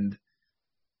 and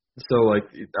so like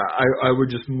I would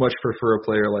just much prefer a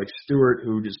player like Stewart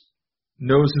who just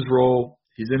knows his role.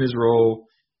 He's in his role.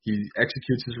 He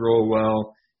executes his role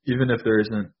well, even if there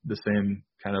isn't the same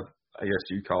kind of, I guess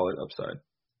you'd call it, upside.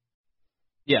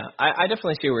 Yeah, I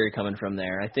definitely see where you're coming from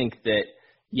there. I think that,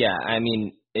 yeah, I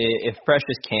mean, if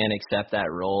Precious can accept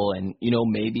that role, and,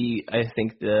 maybe I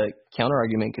think the counter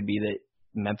argument could be that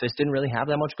Memphis didn't really have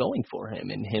that much going for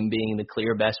him, and him being the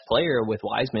clear best player with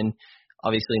Wiseman,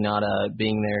 obviously not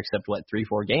being there except,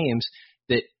 3-4 games,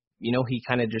 that, he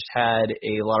kind of just had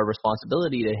a lot of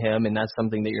responsibility to him, and that's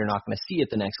something that you're not going to see at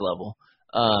the next level.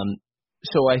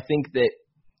 So I think that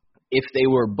if they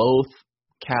were both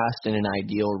cast in an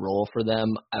ideal role for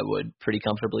them, I would pretty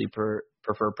comfortably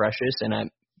prefer Precious, and I'm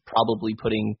probably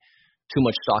putting too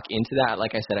much stock into that.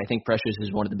 Like I said, I think Precious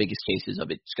is one of the biggest cases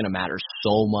of it's going to matter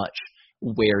so much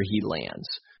where he lands.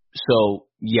 So,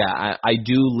 yeah, I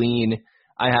do lean –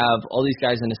 I have all these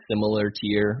guys in a similar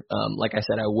tier. Like I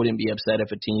said, I wouldn't be upset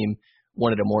if a team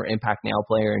wanted a more impact now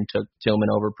player and took Tillman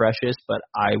over Precious, but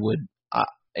I would,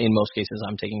 in most cases,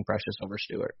 I'm taking Precious over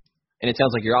Stewart. And it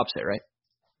sounds like you're opposite, right?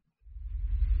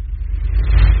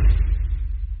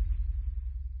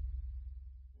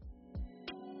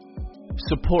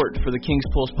 Support for the King's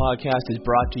Pulse podcast is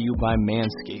brought to you by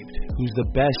Manscaped, who's the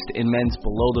best in men's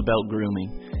below-the-belt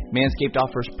grooming. Manscaped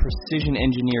offers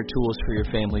precision-engineered tools for your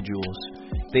family jewels.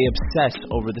 They obsess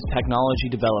over the technology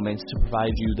developments to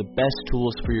provide you the best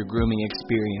tools for your grooming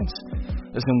experience.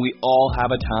 Listen, we all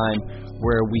have a time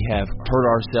where we have hurt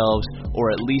ourselves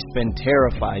or at least been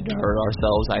terrified to hurt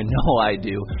ourselves. I know I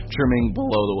do, trimming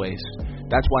below the waist.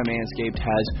 That's why Manscaped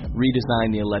has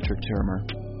redesigned the electric trimmer.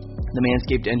 The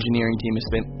Manscaped engineering team has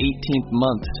spent 18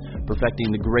 months perfecting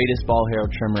the greatest ball hair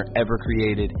trimmer ever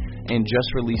created and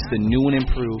just released the new and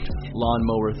improved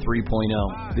Lawnmower 3.0.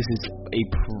 This is a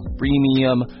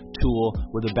premium tool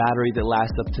with a battery that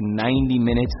lasts up to 90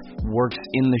 minutes, works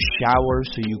in the shower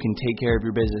so you can take care of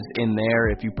your business in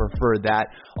there if you prefer that.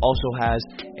 Also has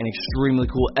an extremely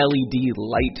cool LED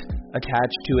light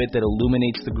attached to it that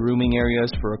illuminates the grooming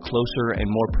areas for a closer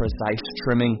and more precise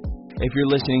trimming. If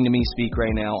you're listening to me speak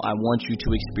right now, I want you to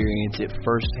experience it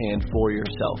firsthand for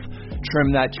yourself. Trim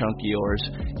that chunk of yours.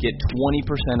 Get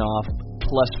 20% off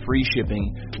plus free shipping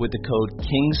with the code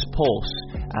KINGSPULSE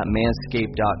at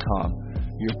manscaped.com.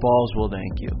 Your balls will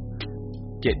thank you.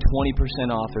 Get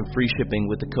 20% off and free shipping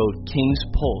with the code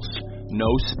KINGSPULSE, no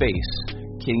space,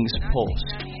 KINGSPULSE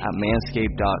at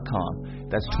manscaped.com.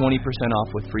 That's 20%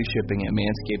 off with free shipping at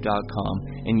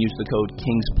manscaped.com and use the code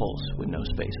KINGSPULSE with no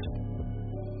space.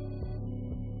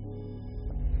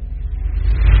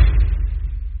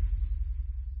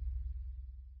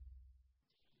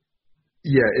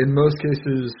 Yeah, in most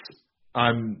cases,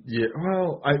 they're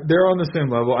on the same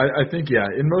level. I think,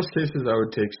 in most cases, I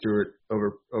would take Stewart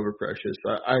over Precious.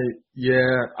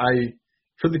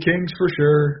 For the Kings for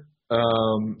sure.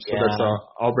 That's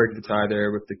I'll break the tie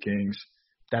there with the Kings.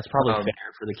 That's probably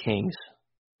fair for the Kings.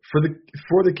 For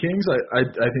the Kings, I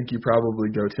think you probably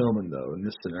go Tillman though in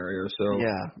this scenario. So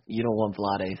yeah, you don't want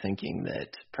Vlade thinking that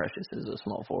Precious is a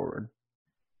small forward.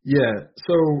 Yeah,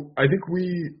 so I think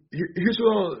here's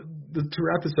to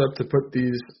wrap this up, to put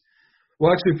these,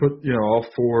 we'll actually put, all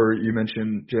four, you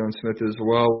mentioned Jalen Smith as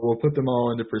well, we'll put them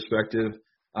all into perspective.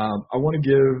 I want to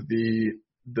give the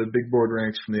big board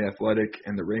ranks from The Athletic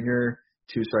and The Ringer,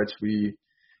 two sites we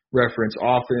reference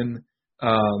often.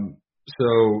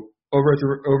 So over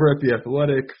at The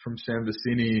Athletic from Sam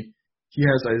Vecini, he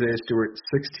has Isaiah Stewart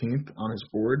 16th on his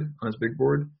big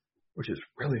board, which is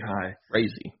really high.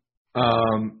 Crazy.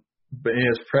 but he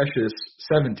has Precious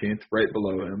 17th, right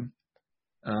below him.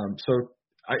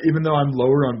 Even though I'm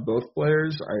lower on both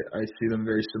players, I see them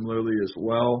very similarly as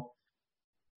well.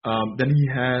 Then he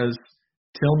has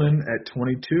Tillman at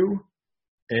 22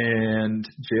 and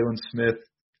Jalen Smith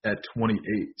at 28.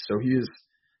 So he is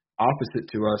opposite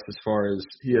to us as far as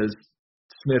he has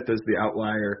Smith as the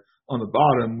outlier on the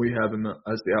bottom. We have him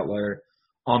as the outlier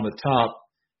on the top.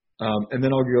 And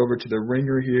then I'll go over to the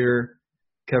ringer here,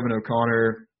 Kevin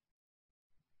O'Connor.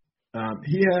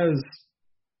 He has,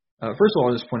 first of all,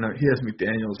 I'll just point out he has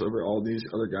McDaniels over all these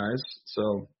other guys,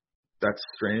 so that's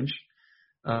strange.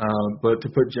 But to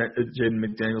put Jaden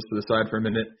McDaniels to the side for a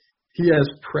minute, he has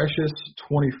Precious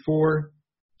 24,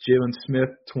 Jalen Smith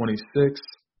 26,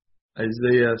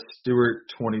 Isaiah Stewart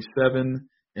 27,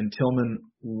 and Tillman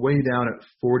way down at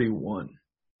 41.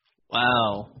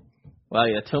 Wow,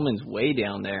 yeah, Tillman's way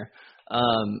down there.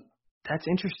 That's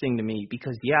interesting to me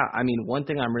because, yeah, I mean, one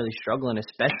thing I'm really struggling,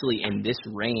 especially in this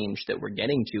range that we're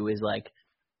getting to, is like,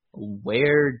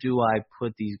 where do I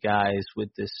put these guys with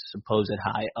this supposed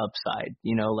high upside?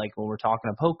 You know, like when we're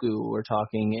talking a Poku, we're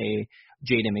talking a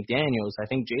Jaden McDaniels. I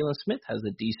think Jalen Smith has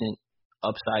a decent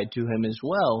upside to him as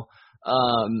well.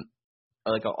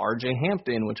 Like a RJ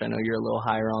Hampton, which I know you're a little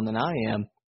higher on than I am.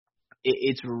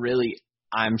 It's really,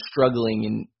 I'm struggling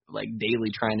in like daily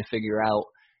trying to figure out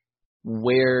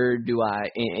where do I,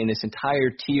 in this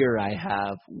entire tier I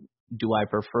have, do I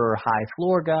prefer high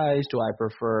floor guys? Do I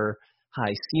prefer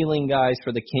high ceiling guys?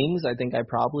 For the Kings, I think I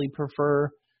probably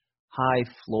prefer high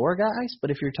floor guys.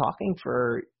 But if you're talking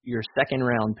for your second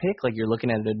round pick, like you're looking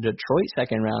at a Detroit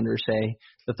second rounder, say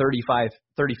the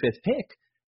 35th pick,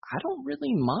 I don't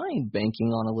really mind banking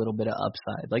on a little bit of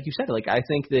upside. Like you said, like I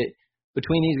think that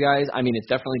between these guys, I mean, it's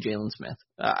definitely Jalen Smith.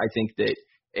 I think that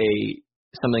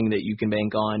something that you can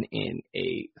bank on in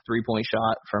a three-point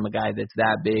shot from a guy that's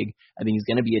that big. I think he's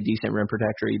going to be a decent rim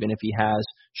protector, even if he has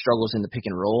struggles in the pick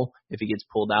and roll, if he gets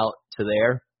pulled out to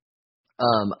there.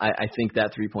 I think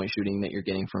that three-point shooting that you're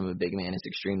getting from a big man is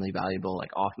extremely valuable,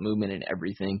 like off movement and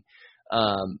everything.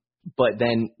 But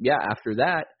then, yeah, after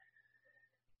that,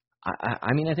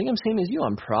 I mean, I think I'm same as you.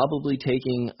 I'm probably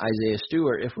taking Isaiah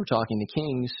Stewart if we're talking the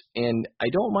Kings, and I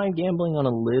don't mind gambling on a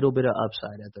little bit of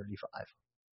upside at 35.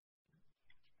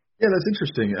 Yeah, that's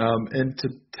interesting. And to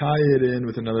tie it in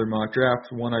with another mock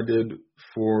draft, one I did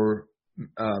for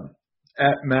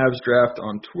at Mavs Draft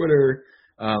on Twitter,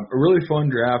 a really fun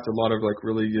draft, a lot of like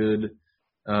really good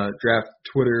draft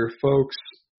Twitter folks.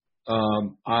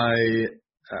 I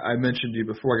mentioned to you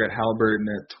before, I got Halliburton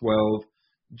at 12,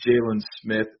 Jalen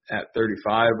Smith at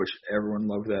 35, which everyone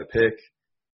loved that pick.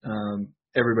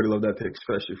 Everybody loved that pick,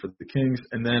 especially for the Kings.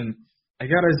 And then I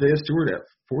got Isaiah Stewart at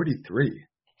 43.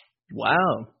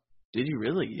 Wow. Did you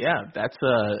really? Yeah, that's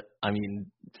I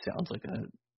mean, sounds like a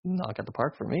knock at the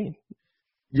park for me.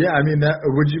 Yeah, I mean,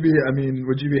 would you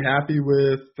be happy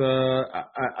with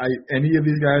any of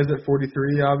these guys at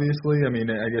 43? Obviously, I mean,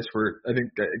 I guess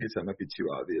that might be too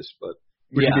obvious, but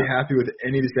would you be happy with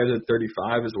any of these guys at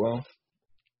 35 as well?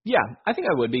 Yeah, I think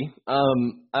I would be.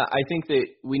 I think that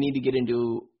we need to get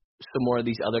into some more of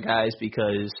these other guys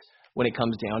because when it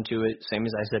comes down to it, same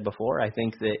as I said before, I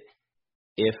think that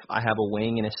if I have a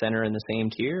wing and a center in the same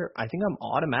tier, I think I'm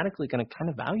automatically going to kind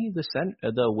of value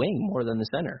the wing more than the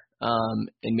center. And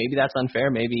maybe that's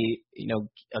unfair. Maybe,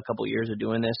 a couple years of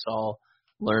doing this, I'll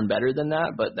learn better than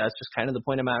that. But that's just kind of the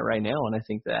point I'm at right now. And I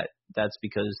think that that's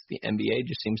because the NBA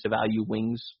just seems to value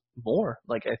wings more.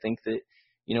 Like, I think that,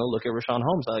 look at Richaun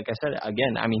Holmes. Like I said,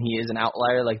 again, I mean, he is an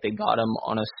outlier. Like, they got him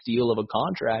on a steal of a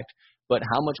contract. But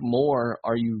how much more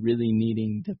are you really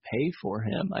needing to pay for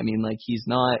him? I mean, like, he's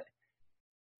not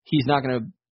going to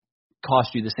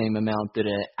cost you the same amount that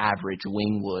an average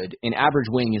wing would. An average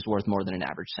wing is worth more than an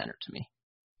average center to me.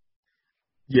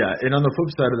 Yeah, and on the flip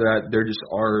side of that, there just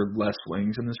are less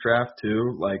wings in this draft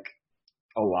too, like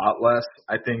a lot less.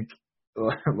 I think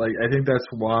that's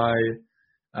why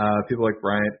people like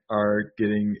Bryant are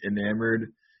getting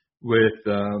enamored with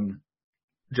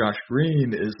Josh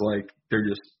Green. Is like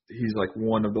he's like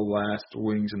one of the last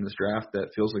wings in this draft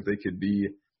that feels like they could be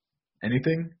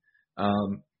anything.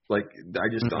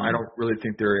 I don't really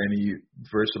think there are any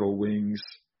versatile wings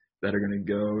that are going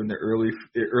to go in the early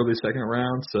second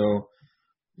round. So,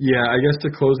 yeah, I guess to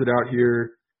close it out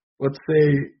here, let's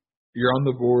say you're on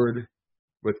the board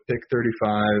with pick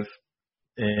 35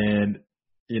 and,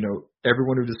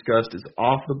 everyone who discussed is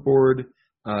off the board.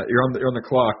 You're on the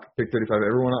clock, pick 35.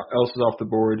 Everyone else is off the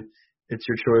board. It's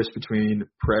your choice between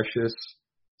Precious,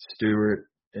 Stewart,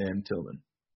 and Tillman.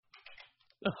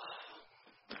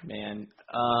 Man.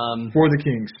 For the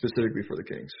Kings, specifically for the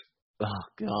Kings. Oh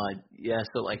God, yeah.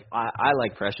 So like, I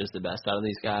like Precious the best out of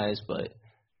these guys, but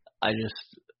I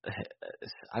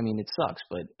mean, it sucks.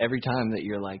 But every time that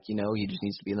you're like, he just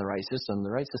needs to be in the right system's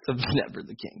never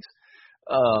the Kings.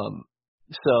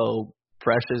 So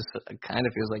Precious kind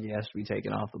of feels like he has to be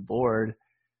taken off the board.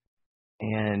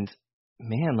 And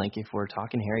man, like if we're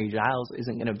talking Harry Giles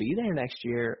isn't going to be there next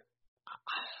year,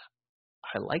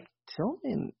 I like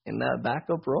Tillman in that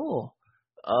backup role.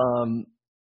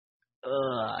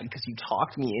 Because you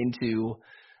talked me into,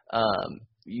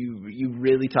 you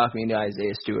really talked me into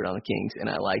Isaiah Stewart on the Kings, and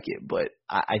I like it, but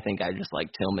I think I just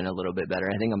like Tillman a little bit better.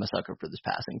 I think I'm a sucker for this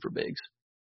passing for bigs.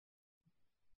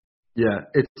 Yeah,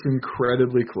 it's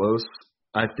incredibly close.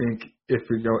 I think if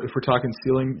we're talking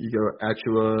ceiling, you go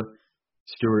Achua,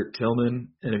 Stewart, Tillman,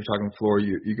 and if you're talking floor,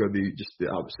 you go just the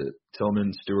opposite: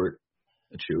 Tillman, Stewart,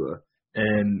 Achua.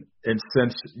 And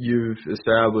since you've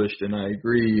established, and I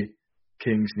agree,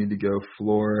 Kings need to go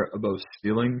floor above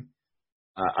ceiling,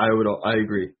 I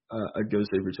agree. I'd go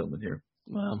Xavier Tillman here.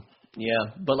 Well,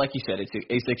 yeah, but like you said,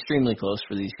 it's extremely close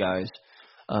for these guys,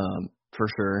 for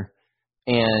sure.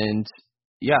 And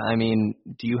yeah, I mean,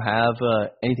 do you have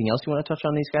anything else you want to touch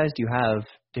on these guys? Do you have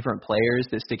different players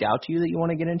that stick out to you that you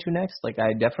want to get into next? Like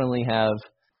I definitely have.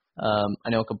 I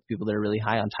know a couple people that are really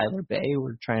high on Tyler Bay.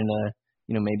 We're trying to,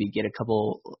 maybe get a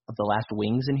couple of the last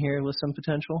wings in here with some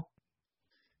potential.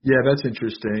 Yeah, that's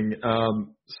interesting. I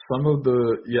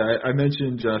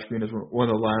mentioned Josh Green as one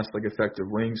of the last effective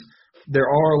wings. There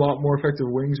are a lot more effective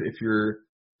wings if you're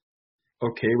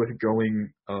okay with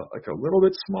going a little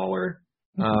bit smaller.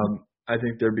 Mm-hmm. I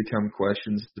think there become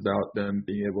questions about them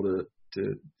being able to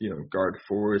guard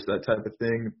fours, that type of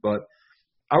thing. But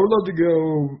I would love to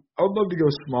go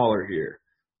smaller here.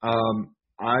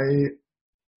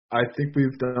 I think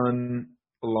we've done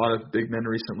a lot of big men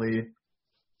recently.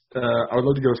 I would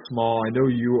love to go small. I know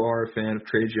you are a fan of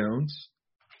Trey Jones.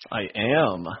 I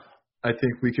am. I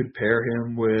think we could pair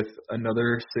him with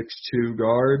another 6'2"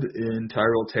 guard in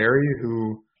Tyrell Terry,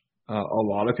 who a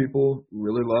lot of people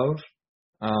really love.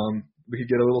 We could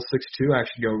get a little 6'2"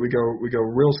 action. We go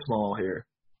real small here.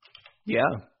 Yeah,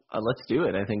 let's do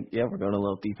it. I think we're going a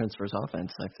little defense versus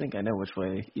offense. I think I know which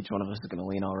way each one of us is going to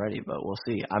lean already, but we'll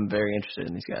see. I'm very interested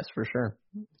in these guys for sure.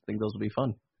 I think those will be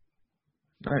fun.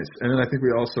 Nice. And then I think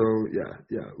we also,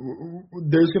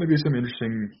 there's going to be some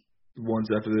interesting ones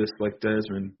after this, like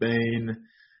Desmond Bane.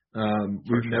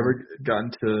 We've never gotten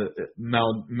to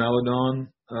Maladon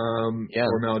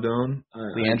or Maladone.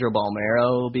 Leandro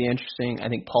Balmero will be interesting. I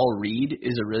think Paul Reed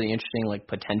is a really interesting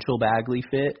potential Bagley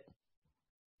fit.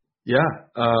 Yeah,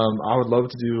 I would love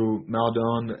to do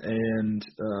Maladon and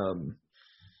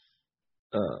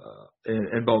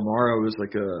Balmero is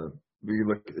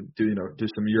do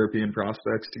some European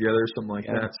prospects together, something like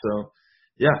that. So,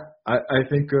 I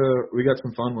think we got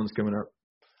some fun ones coming up.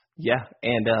 Yeah,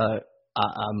 and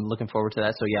I'm looking forward to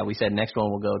that. So, we said next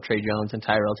one we'll go Trey Jones and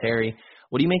Tyrell Terry.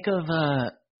 What do you make of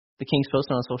the Kings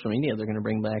posting on social media? They're going to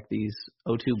bring back these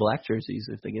O2 black jerseys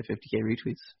if they get 50K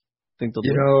retweets. Think they'll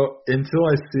do it? Until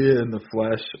I see it in the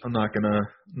flesh, I'm not gonna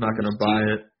buy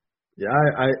it. Yeah,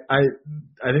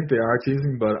 I think they are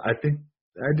teasing, but I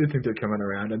do think they're coming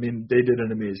around. I mean, they did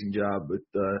an amazing job with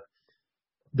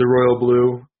the royal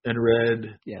blue and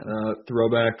red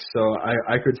throwback. So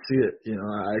I could see it.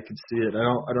 I could see it.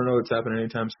 I don't know what's happening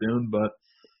anytime soon, but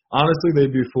honestly,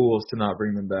 they'd be fools to not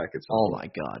bring them back. My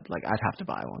God! I'd have to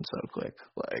buy one so quick.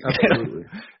 Absolutely.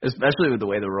 Especially with the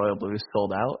way the royal blue is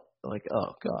sold out.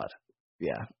 Oh God.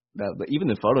 Yeah. But even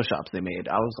the photoshops they made,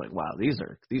 I was like, wow, these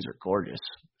are gorgeous.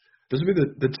 Those would be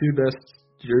the two best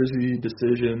jersey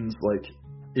decisions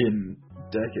in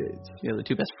decades. Yeah, the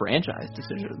two best franchise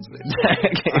decisions in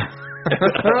decades.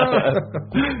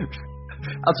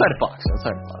 Outside of Fox.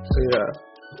 Yeah.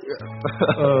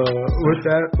 With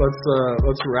that,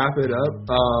 let's wrap it up.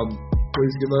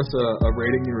 Please give us a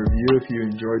rating and review if you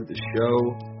enjoyed the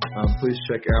show. Please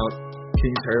check out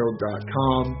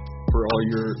kingsherald.com for all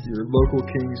your local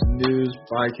Kings news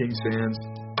by Kings fans,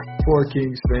 for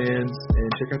Kings fans, and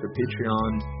check out the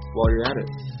Patreon while you're at it.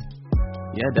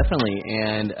 Yeah, definitely.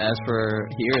 And as for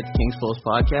here at the Kings Pulse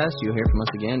Podcast, you'll hear from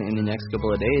us again in the next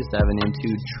couple of days, diving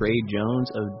into Trey Jones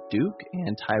of Duke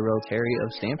and Tyrell Terry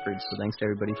of Stanford. So thanks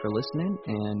to everybody for listening,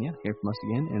 and hear from us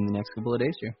again in the next couple of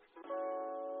days here.